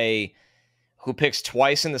Green Bay, who picks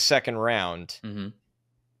twice in the second round,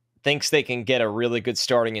 thinks they can get a really good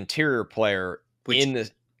starting interior player in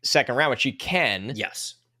the second round, which you can.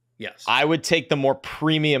 Yes. I would take the more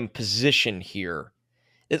premium position here.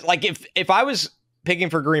 It's like if I was picking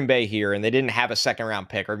for Green Bay here and they didn't have a second round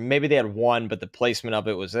pick, or maybe they had one, but the placement of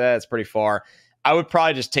it was, it's pretty far, I would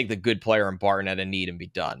probably just take the good player in Barton at a need and be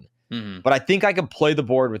done. But I think I could play the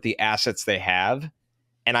board with the assets they have,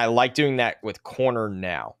 and I like doing that with corner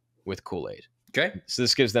now with Kool-Aid. Okay. So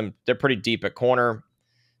this gives them, they're pretty deep at corner.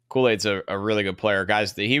 Kool-Aid's a really good player.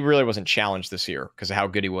 Guys, he really wasn't challenged this year because of how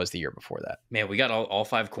good he was the year before that. Man, we got all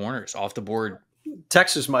 5 corners off the board.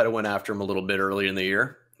 Texas might have went after him a little bit early in the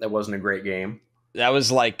year. That wasn't a great game. That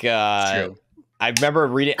was like, I remember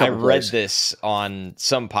reading, I read this on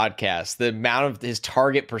some podcast. The amount of his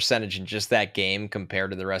target percentage in just that game compared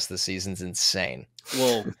to the rest of the season is insane.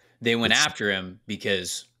 Well, they went after him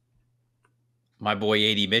because my boy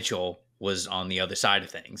A.D. Mitchell was on the other side of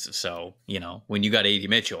things. So, when you got A.D.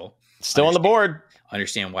 Mitchell, still on the board,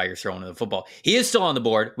 understand why you're throwing the football. He is still on the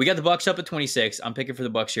board. We got the Bucs up at 26. I'm picking for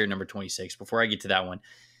the Bucs here at number 26. Before I get to that one,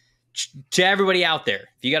 to everybody out there,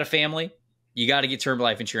 if you got a family, you got to get term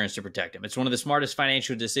life insurance to protect them. It's one of the smartest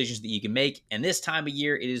financial decisions that you can make. And this time of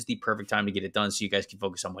year, it is the perfect time to get it done so you guys can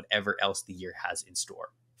focus on whatever else the year has in store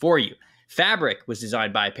for you. Fabric was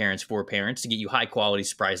designed by parents for parents to get you high quality,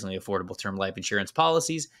 surprisingly affordable term life insurance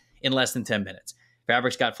policies in less than 10 minutes.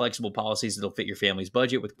 Fabric's got flexible policies that'll fit your family's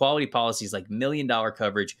budget with quality policies like $1 million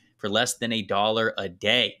coverage for less than $1 a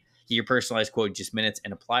day. Get your personalized quote in just minutes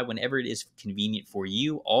and apply whenever it is convenient for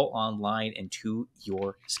you, all online and to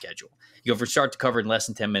your schedule. You go from start to cover in less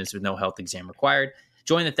than 10 minutes with no health exam required.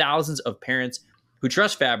 Join the thousands of parents who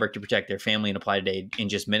trust Fabric to protect their family and apply today in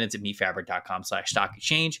just minutes at meetfabric.com/stock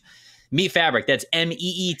exchange. Meet Fabric, that's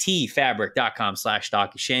MEET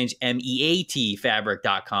fabric.com/stock exchange. MEAT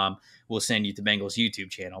fabric.com will send you to Bengal's YouTube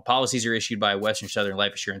channel. Policies are issued by Western Southern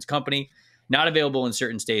Life Assurance Company. Not available in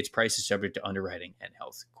certain states. Price is subject to underwriting and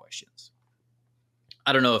health questions.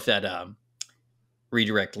 I don't know if that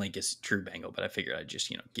redirect link is true, Bengal, but I figured I'd just,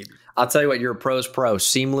 give you. I'll tell you what, you're a pro's pro.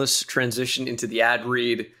 Seamless transition into the ad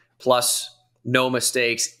read, plus no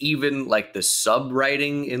mistakes, even like the sub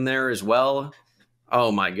writing in there as well. Oh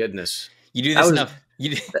my goodness. You do this enough.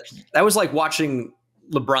 That was like watching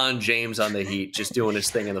LeBron James on the Heat, just doing his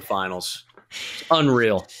thing in the finals. It's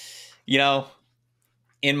unreal.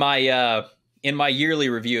 In my yearly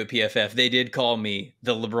review at PFF, they did call me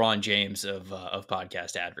the LeBron James of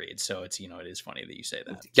podcast ad reads. So it's, it is funny that you say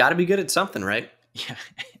that. Got to be good at something, right? Yeah.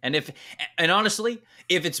 And honestly,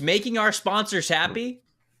 if it's making our sponsors happy,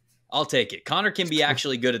 I'll take it. Connor can be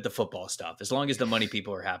actually good at the football stuff as long as the money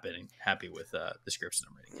people are happy with the scripts that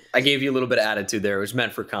I'm reading. I gave you a little bit of attitude there. It was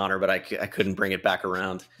meant for Connor, but I couldn't bring it back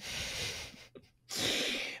around.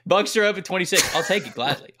 Bucks are up at 26. I'll take it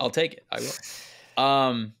gladly. I'll take it. I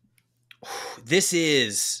will.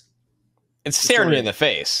 It's staring me in the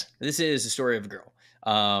face. This is the story of a girl.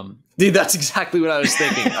 Dude, that's exactly what I was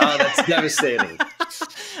thinking. Oh, that's devastating.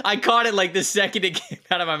 I caught it like the second it came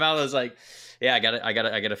out of my mouth. I was like, yeah, I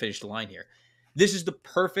gotta finish the line here. This is the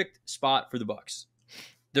perfect spot for the Bucks.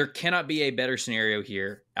 There cannot be a better scenario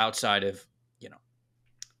here outside of,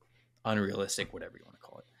 unrealistic, whatever you want to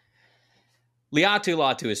call it.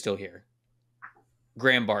 Latu is still here.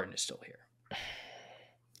 Graham Barton is still here.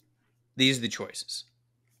 These are the choices.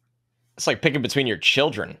 It's like picking between your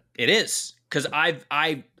children. It is, because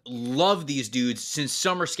I love these dudes since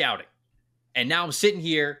summer scouting. And now I'm sitting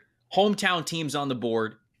here, hometown teams on the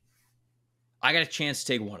board. I got a chance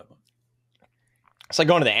to take one of them. It's like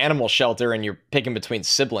going to the animal shelter and you're picking between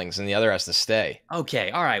siblings and the other has to stay.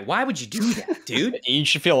 Okay, all right. Why would you do that, dude? You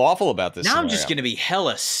should feel awful about this. Now scenario. I'm just going to be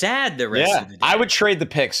hella sad the rest of the day. I would trade the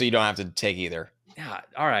pick so you don't have to take either. Yeah,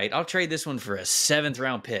 all right. I'll trade this one for a 7th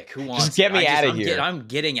round pick. Who wants? Just get me out of here. I'm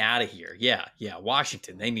getting out of here. Yeah.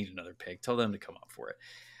 Washington, they need another pick. Tell them to come up for it.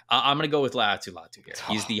 I'm going to go with Latu here.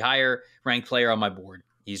 He's the higher ranked player on my board.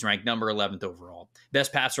 He's ranked number 11th overall.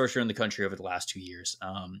 Best pass rusher in the country over the last 2 years.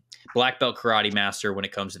 Black belt karate master when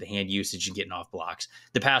it comes to the hand usage and getting off blocks.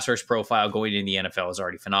 The pass rush profile going into the NFL is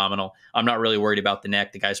already phenomenal. I'm not really worried about the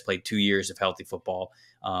neck. The guy's played 2 years of healthy football.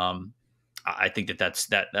 I think that's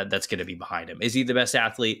going to be behind him. Is he the best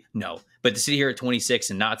athlete? No. But to sit here at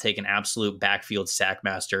 26 and not take an absolute backfield sack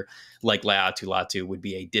master like Latu would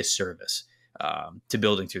be a disservice to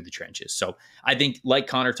building through the trenches. So I think, like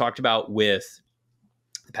Connor talked about with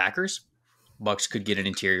the Packers, Bucks could get an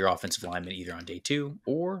interior offensive lineman either on day 2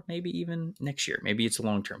 or maybe even next year. Maybe it's a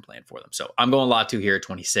long-term plan for them. So I'm going Latu here at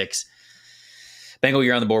 26. Bengal,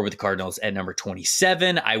 you're on the board with the Cardinals at number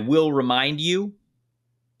 27. I will remind you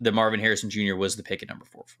that Marvin Harrison Jr. was the pick at number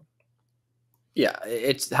 4. Yeah,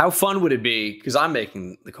 it's how fun would it be? Because I'm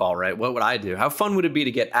making the call, right? What would I do? How fun would it be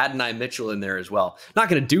to get Adonai Mitchell in there as well? Not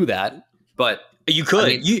going to do that, but you could.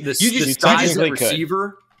 I mean, the size of the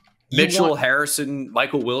receiver, Mitchell, Harrison,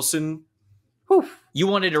 Michael Wilson. Whew. You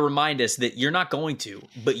wanted to remind us that you're not going to,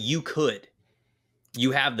 but you could.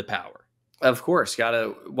 You have the power. Of course,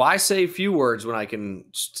 gotta. Why say few words when I can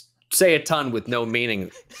say a ton with no meaning?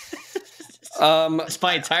 It's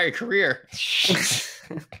my entire career.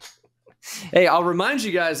 Hey, I'll remind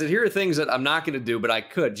you guys that here are things that I'm not going to do, but I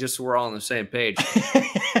could, just so we're all on the same page.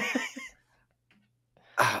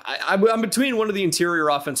 I'm between one of the interior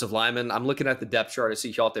offensive linemen. I'm looking at the depth chart. I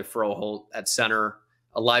see Hjalte Froholt at center,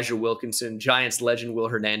 Elijah Wilkinson, Giants legend Will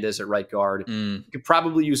Hernandez at right guard. Could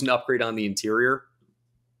probably use an upgrade on the interior.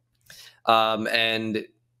 And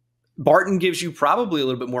Barton gives you probably a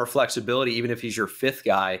little bit more flexibility, even if he's your 5th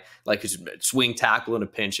guy, like his swing tackle in a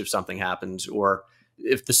pinch if something happens, or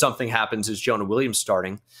if the something happens is Jonah Williams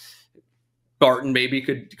starting. Barton maybe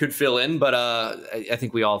could fill in, but I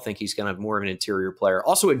think we all think he's going to have more of an interior player.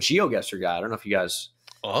 Also a GeoGuessr guy. I don't know if you guys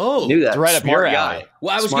knew that. It's right up your alley.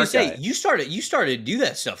 Well, I was going to say, you started to do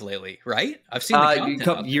that stuff lately, right? I've seen a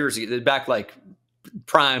couple years ago, back like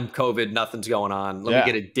prime COVID, nothing's going on. Let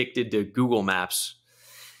me get addicted to Google Maps.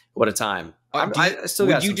 What a time. I still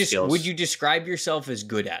got some skills. Would you describe yourself as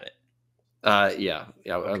good at it? Yeah.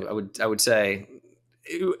 Okay. I would say,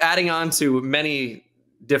 adding on to many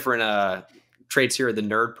different traits here, the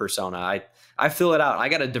nerd persona, I fill it out. I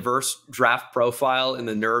got a diverse draft profile in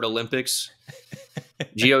the Nerd Olympics.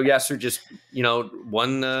 GeoGuessr, just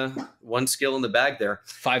one skill in the bag there.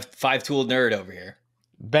 Five tool nerd over here.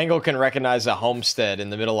 Bengal can recognize a homestead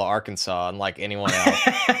in the middle of Arkansas, unlike anyone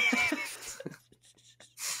else.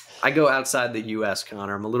 I go outside the U.S.,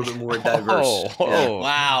 Connor. I'm a little bit more diverse.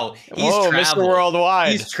 Wow. He's traveled. Mr.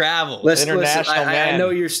 Worldwide. He's traveled. Listen, I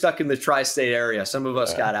know you're stuck in the tri-state area. Some of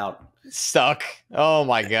us got out. Stuck. Oh,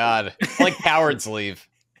 my God. Like cowards leave.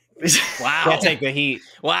 Wow. Can't take the heat.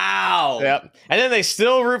 Wow. Yep. And then they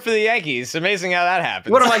still root for the Yankees. Amazing how that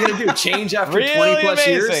happens. What am I going to do? Change after Really 20-plus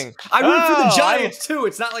years? I root for the Giants, too.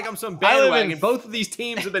 It's not like I'm some bandwagon. Both of these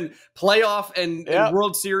teams have been playoff and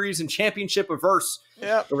World Series and championship averse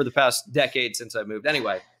over the past decade since I moved.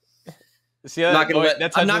 Anyway, I'm not going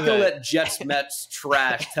to let Jets Mets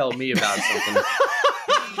trash tell me about something.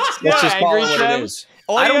 Let's just call it what it is.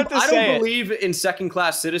 I don't believe in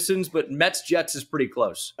second-class citizens, but Mets Jets is pretty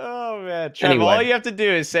close. Oh man, Trevor, anyway. All you have to do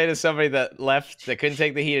is say to somebody that left that couldn't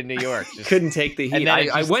take the heat in New York, couldn't take the heat.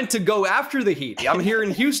 I went to go after the heat. I'm here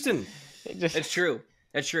in Houston. That's true.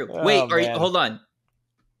 That's true. Wait, hold on.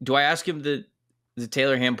 Do I ask him the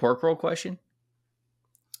Taylor ham pork roll question?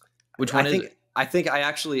 Which one is it? I think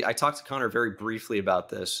I talked to Connor very briefly about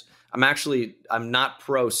this. I'm not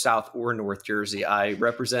pro South or North Jersey. I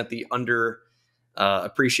represent the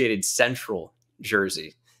appreciated Central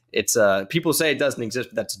Jersey. It's people say it doesn't exist,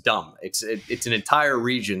 but that's dumb. It's an entire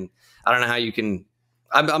region. I don't know how you can.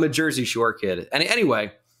 I'm a Jersey Shore kid, and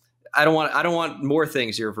anyway, I don't want more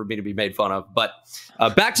things here for me to be made fun of. But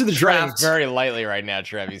back to the draft. Very lightly right now,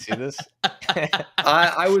 Trev. You see this?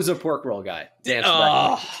 I was a pork roll guy.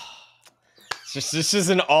 This is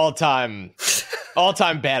an all-time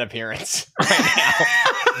bad appearance right now.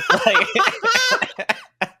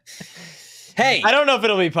 Hey, I don't know if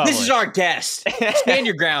it'll be public. This is our guest. Stand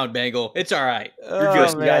your ground, Bengal. It's all right. You're good.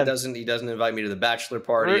 The guy doesn't invite me to the bachelor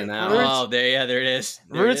party and that. Oh, there it is.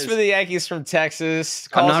 Roots for the Yankees from Texas.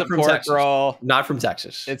 Calls it pork roll. Not from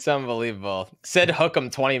Texas. It's unbelievable. Said hook 'em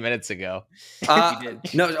 20 minutes ago.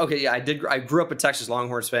 No, okay, yeah, I did. I grew up a Texas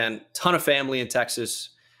Longhorns fan. Ton of family in Texas.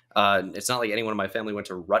 It's not like anyone in my family went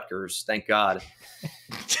to Rutgers. Thank God.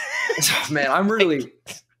 Man, I'm really.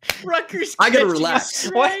 Rutgers. I gotta relax.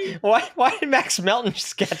 Why did Max Melton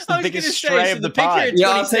just catch the biggest stray of the pod? Yeah,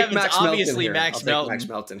 I'll take Max obviously Melton Max Melton. Max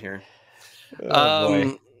Melton here.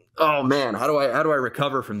 Oh man, how do I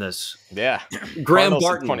recover from this? Yeah, Graham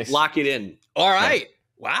Barton, lock it in. All right.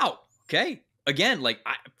 Wow. Okay. Again, like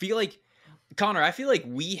I feel like Connor, I feel like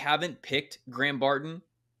we haven't picked Graham Barton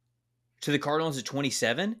to the Cardinals at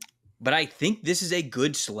 27, but I think this is a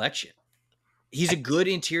good selection. He's a good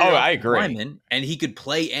interior lineman, and he could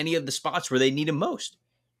play any of the spots where they need him most.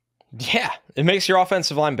 Yeah, it makes your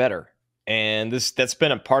offensive line better. And that's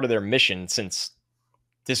been a part of their mission since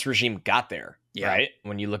this regime got there, right?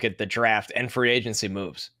 When you look at the draft and free agency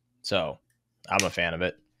moves. So I'm a fan of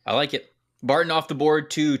it. I like it. Barton off the board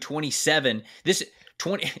to 27. This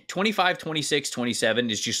 25, 26, 27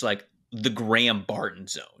 is just like the Graham Barton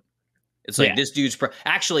zone. It's like this dude's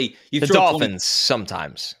actually you the throw Dolphins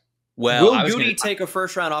sometimes. Well, will Goody take a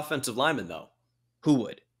first-round offensive lineman, though? Who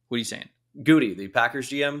would? What are you saying? Goody, the Packers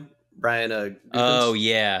GM, Brian. Oh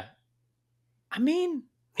yeah. I mean,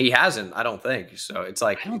 he hasn't. I don't think so. It's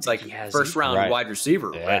like first-round wide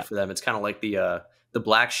receiver, right? For them, it's kind of like the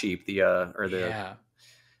black sheep, the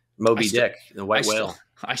Moby Dick, the white whale.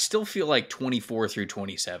 I still feel like 24 through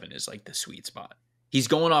 27 is like the sweet spot. He's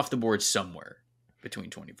going off the board somewhere between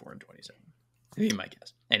 24 and 27. Be my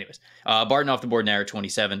guess. Anyways, Barton off the board now at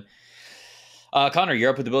 27. Connor,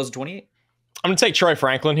 you're up with the Bills at 28. I'm going to take Troy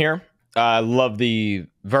Franklin here. I love the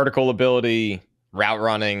vertical ability, route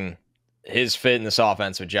running, his fit in this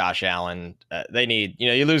offense with Josh Allen. They need,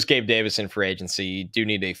 you lose Gabe Davis in free agency. You do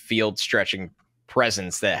need a field stretching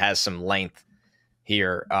presence that has some length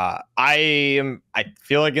here. I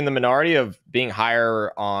feel like in the minority of being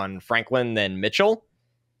higher on Franklin than Mitchell.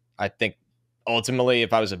 I think ultimately,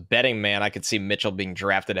 if I was a betting man, I could see Mitchell being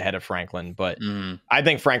drafted ahead of Franklin. But I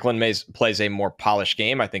think Franklin plays a more polished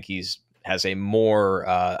game. I think has a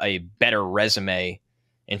better resume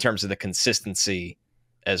in terms of the consistency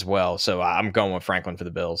as well. So I'm going with Franklin for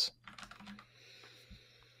the Bills.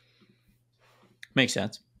 Makes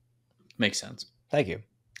sense. Thank you.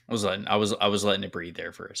 I was letting it breathe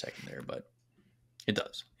there for a second there, but it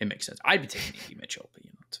does. It makes sense. I'd be taking Andy Mitchell, but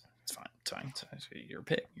it's fine. It's fine. It's your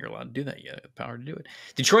pick. You're allowed to do that. You have the power to do it.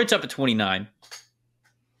 Detroit's up at 29.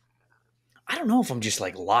 I don't know if I'm just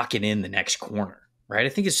like locking in the next corner, right? I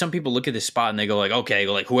think as some people look at this spot and they go like, okay,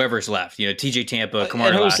 like whoever's left, TJ Tampa,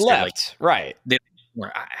 Kamara who's left, right?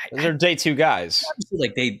 They're day two guys. Obviously,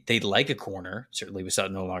 like they like a corner. Certainly, with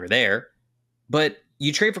Sutton no longer there, but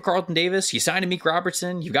you trade for Carlton Davis, you sign Amik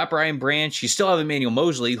Robertson, you got Brian Branch, you still have Emmanuel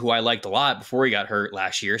Mosley, who I liked a lot before he got hurt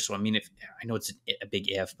last year. So, I mean, I know it's a big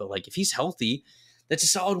if, but like if he's healthy, that's a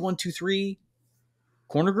solid 1-2-3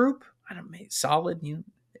 corner group. I don't know, solid, you know,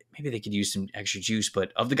 maybe they could use some extra juice,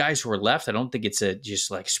 but of the guys who are left, I don't think it's a just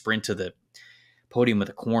like sprint to the podium with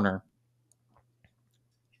a corner.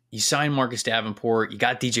 You sign Marcus Davenport, you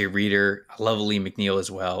got DJ Reader, I love Lee McNeil as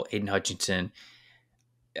well, Aiden Hutchinson.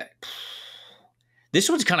 This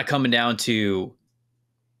one's kind of coming down to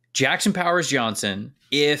Jackson Powers Johnson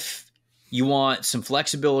if you want some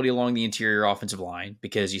flexibility along the interior offensive line,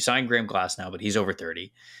 because you signed Graham Glass now, but he's over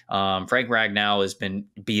 30. Frank Ragnow has been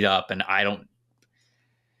beat up, and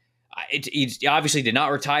he obviously did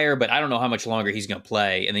not retire, but I don't know how much longer he's going to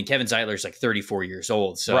play. And then Kevin Zeitler is like 34 years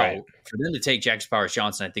old. So for them to take Jackson Powers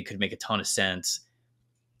Johnson, I think could make a ton of sense.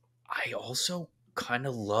 I also kind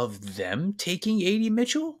of love them taking A.D.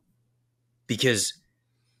 Mitchell, because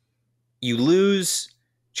you lose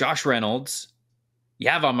Josh Reynolds, you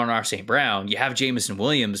have Amon-Ra St. Brown, you have Jamison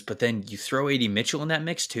Williams, but then you throw A.D. Mitchell in that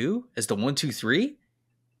mix too as the 1-2-3.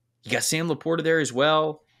 You got Sam Laporta there as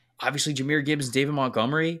well. Obviously, Jahmyr Gibbs and David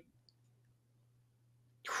Montgomery.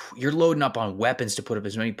 You're loading up on weapons to put up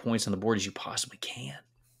as many points on the board as you possibly can.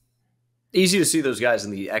 Easy to see those guys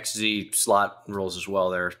in the XZ slot roles as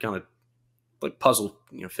well. They're kind of like puzzle,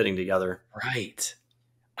 fitting together. Right.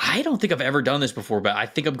 I don't think I've ever done this before, but I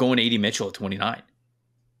think I'm going A.D. Mitchell at 29.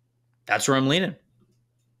 That's where I'm leaning.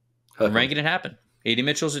 I'm ranking it happen. A.D.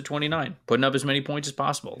 Mitchell's at 29, putting up as many points as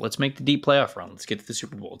possible. Let's make the deep playoff run. Let's get to the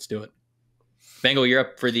Super Bowl. Let's do it. Bengal, you're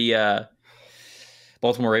up for the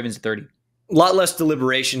Baltimore Ravens at 30. A lot less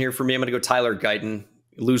deliberation here for me. I'm going to go Tyler Guyton,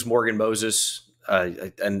 lose Morgan Moses,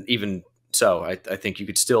 and even so, I think you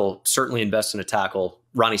could still certainly invest in a tackle.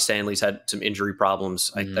 Ronnie Stanley's had some injury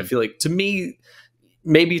problems. I feel like, to me,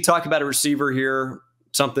 maybe talk about a receiver here,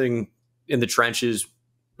 something in the trenches,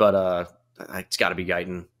 but it's got to be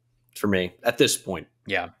Guyton for me at this point.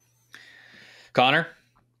 Yeah. Connor,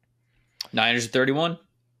 Niners at 31.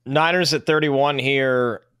 Niners at 31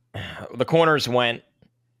 here. The corners went.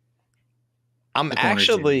 I'm going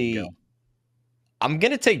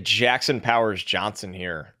to take Jackson Powers Johnson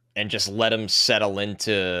here and just let him settle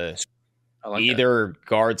into either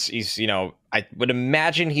guards. He's, I would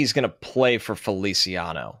imagine he's going to play for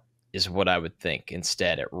Feliciano is what I would think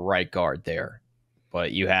instead at right guard there.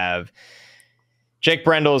 But you have Jake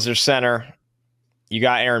Brendel as their center. You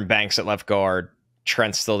got Aaron Banks at left guard.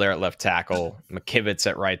 Trent's still there at left tackle. McKivitz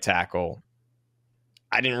at right tackle.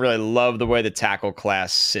 I didn't really love the way the tackle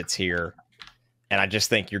class sits here. And I just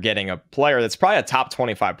think you're getting a player that's probably a top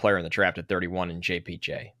 25 player in the draft at 31 in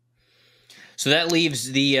JPJ. So that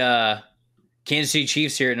leaves the Kansas City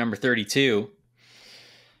Chiefs here at number 32.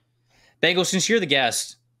 Bengals, since you're the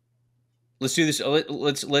guest, let's do this.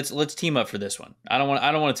 Let's team up for this one. I don't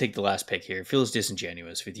want to take the last pick here. It feels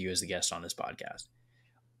disingenuous with you as the guest on this podcast.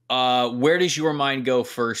 Where does your mind go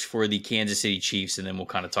first for the Kansas City Chiefs, and then we'll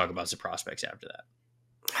kind of talk about some prospects after that.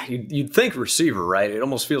 You'd think receiver, right? It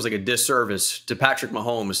almost feels like a disservice to Patrick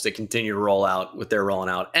Mahomes to continue to roll out what they're rolling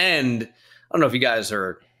out. And I don't know if you guys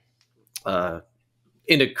are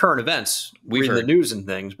into current events, reading the news and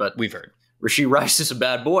things, but we've heard Rashee Rice is a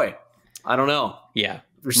bad boy. I don't know. Yeah,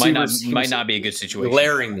 might not be a good situation.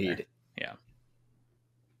 Glaring need. Yeah.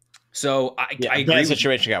 So I agree. That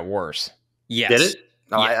situation got worse. Yes. Did it?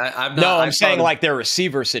 No, yeah. I'm saying like their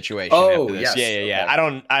receiver situation. Oh, after this. yes. Yeah.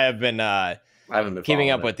 Okay. I have been. I haven't been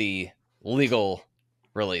keeping up with the legal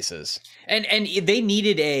releases. And they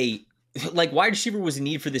needed wide receiver was a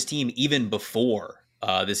need for this team even before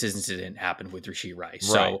this incident happened with Rashee Rice.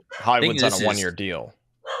 Right. So Hollywood's on a 1-year deal.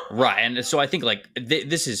 Right. And so I think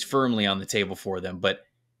this is firmly on the table for them. But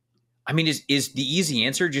I mean, is the easy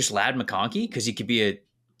answer just Ladd McConkey because he could be a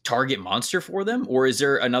target monster for them? Or is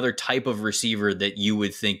there another type of receiver that you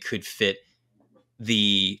would think could fit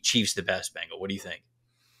the Chiefs the best, Bengal? What do you think?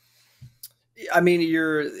 I mean,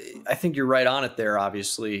 I think you're right on it there,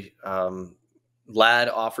 obviously. Ladd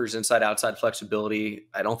offers inside-outside flexibility.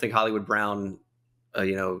 I don't think Hollywood Brown,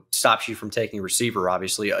 stops you from taking a receiver,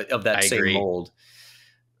 obviously, of that same mold.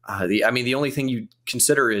 The only thing you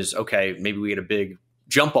consider is, okay, maybe we get a big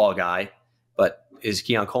jump ball guy, but is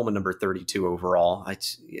Keon Coleman number 32 overall?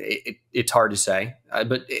 It's hard to say,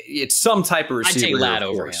 but it's some type of receiver. I'd take Ladd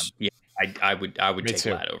over him. Yeah, I would take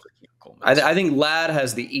Ladd over Keon Coleman. I think Ladd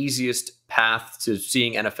has the easiest path to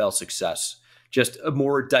seeing NFL success. Just a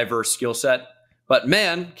more diverse skill set. But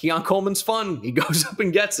man, Keon Coleman's fun. He goes up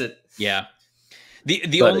and gets it. Yeah.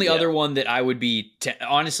 The only other one that I would be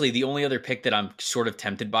honestly, the only other pick that I'm sort of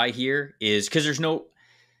tempted by here is because there's not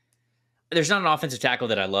an offensive tackle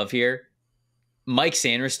that I love here. Mike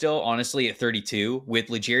Sanders still, honestly, at 32, with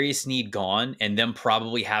L'Jarius Sneed gone and them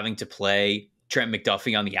probably having to play Trent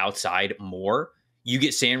McDuffie on the outside more, you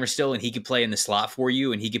get Sanders still, and he could play in the slot for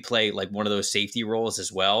you, and he could play like one of those safety roles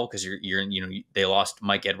as well, because they lost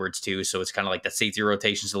Mike Edwards too, so it's kind of like that safety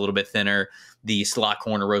rotation's a little bit thinner, the slot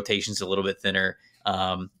corner rotation's a little bit thinner.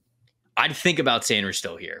 I'd think about Sanders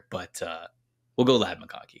still here, but we'll go Lad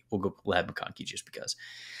McConkey. We'll go Lad McConkey just because.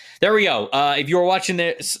 There we go. If you're watching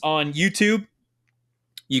this on YouTube,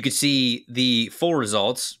 you can see the full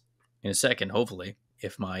results in a second, hopefully,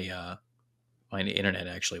 if my my internet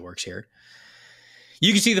actually works here.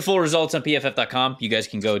 You can see the full results on PFF.com. You guys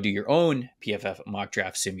can go do your own PFF mock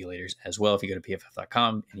draft simulators as well if you go to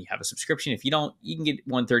PFF.com and you have a subscription. If you don't, you can get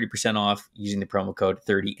 30% off using the promo code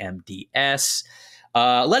 30MDS.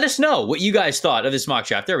 Let us know what you guys thought of this mock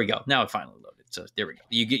draft. There we go. Now it finally loaded. So there we go.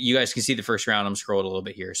 You guys can see the first round. I'm scrolled a little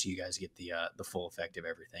bit here so you guys get the full effect of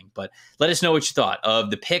everything. But let us know what you thought of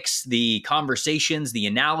the picks, the conversations, the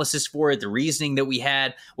analysis for it, the reasoning that we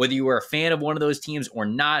had, whether you were a fan of one of those teams or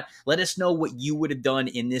not. Let us know what you would have done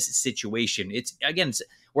in this situation.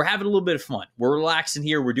 We're having a little bit of fun. We're relaxing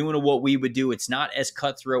here. We're doing what we would do. It's not as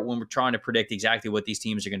cutthroat when we're trying to predict exactly what these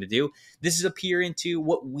teams are going to do. This is a peer into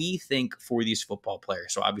what we think for these football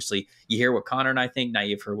players. So obviously you hear what Connor and I think. Now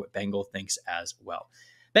you've heard what Bengal thinks as well.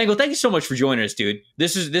 Bengal, thank you so much for joining us, dude.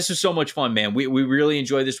 This is so much fun, man. We really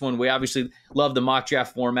enjoy this one. We obviously love the mock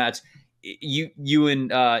draft formats. You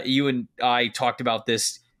and I talked about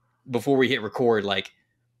this before we hit record, like,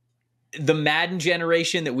 the Madden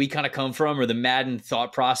generation that we kind of come from, or the Madden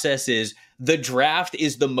thought process, is the draft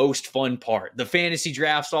is the most fun part. The fantasy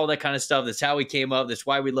drafts, all that kind of stuff. That's how we came up. That's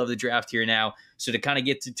why we love the draft here now. So to kind of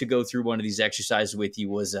get to go through one of these exercises with you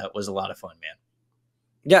was a lot of fun, man.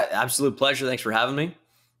 Yeah, absolute pleasure. Thanks for having me.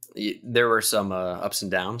 There were some ups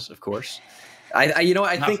and downs, of course. I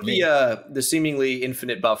think the seemingly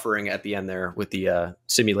infinite buffering at the end there with the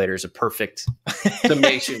simulator is a perfect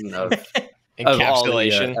summation of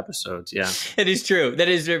encapsulation episodes. Yeah, it is true. That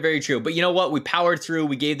is very, very true. But you know what? We powered through.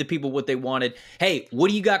 We gave the people what they wanted. Hey, what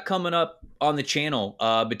do you got coming up on the channel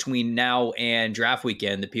between now and draft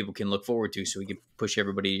weekend that people can look forward to, so we can push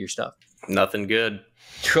everybody to your stuff? Nothing good.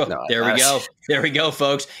 No, there we go. There we go,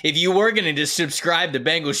 folks. If you were going to just subscribe to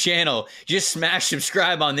Bengals channel, just smash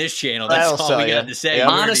subscribe on this channel. That's all we got to say. Yeah.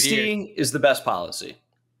 Honesty is the best policy.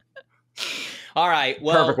 All right.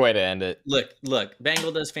 Well, perfect way to end it. Look,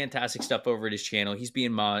 Bengal does fantastic stuff over at his channel. He's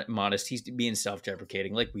being modest. He's being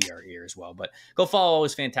self-deprecating like we are here as well. But go follow all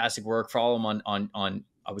his fantastic work. Follow him on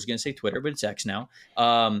I was going to say Twitter, but it's X now.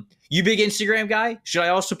 You big Instagram guy? Should I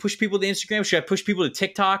also push people to Instagram? Should I push people to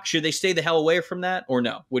TikTok? Should they stay the hell away from that or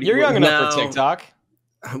no? You're young enough for TikTok.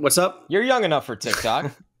 What's up? You're young enough for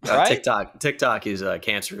TikTok. Right? TikTok is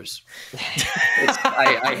cancerous.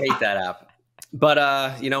 I hate that app.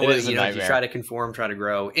 But you know what? You try to conform, try to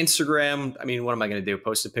grow. Instagram. I mean, what am I going to do?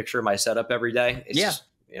 Post a picture of my setup every day? It's just,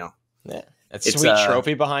 That's a sweet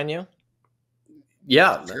trophy behind you.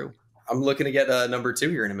 Yeah, true. I'm looking to get number 2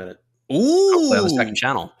 here in a minute. Ooh, on the second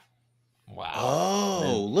channel. Wow.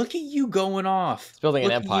 Oh, look at you going off. He's building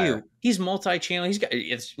an empire. He's multi-channel.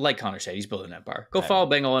 It's like Connor said, he's building an empire. Go follow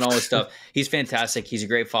Bengal and all his stuff. He's fantastic. He's a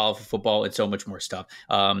great follow for football and so much more stuff.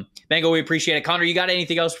 Bengal, we appreciate it. Connor, you got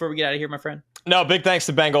anything else before we get out of here, my friend? No, big thanks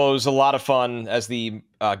to Bengal. It was a lot of fun as the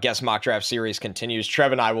guest mock draft series continues.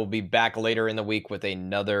 Trevor and I will be back later in the week with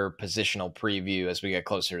another positional preview as we get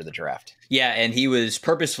closer to the draft. Yeah, and he was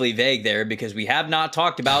purposefully vague there because we have not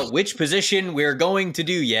talked about which position we're going to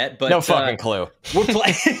do yet. But no fucking clue. We're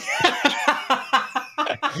playing.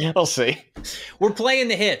 We'll see. We're playing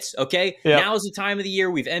the hits, okay? Yep. Now is the time of the year.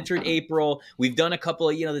 We've entered April. We've done a couple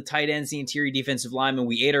of, the tight ends, the interior defensive linemen.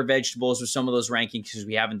 We ate our vegetables with some of those rankings because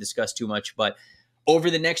we haven't discussed too much. But over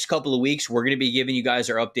the next couple of weeks, we're going to be giving you guys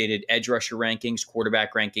our updated edge rusher rankings,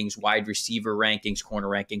 quarterback rankings, wide receiver rankings, corner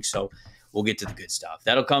rankings. So we'll get to the good stuff.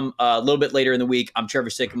 That'll come a little bit later in the week. I'm Trevor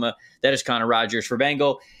Sikkema. That is Connor Rogers for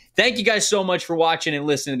Bengal. Thank you guys so much for watching and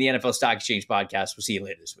listening to the NFL Stock Exchange podcast. We'll see you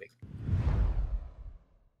later this week.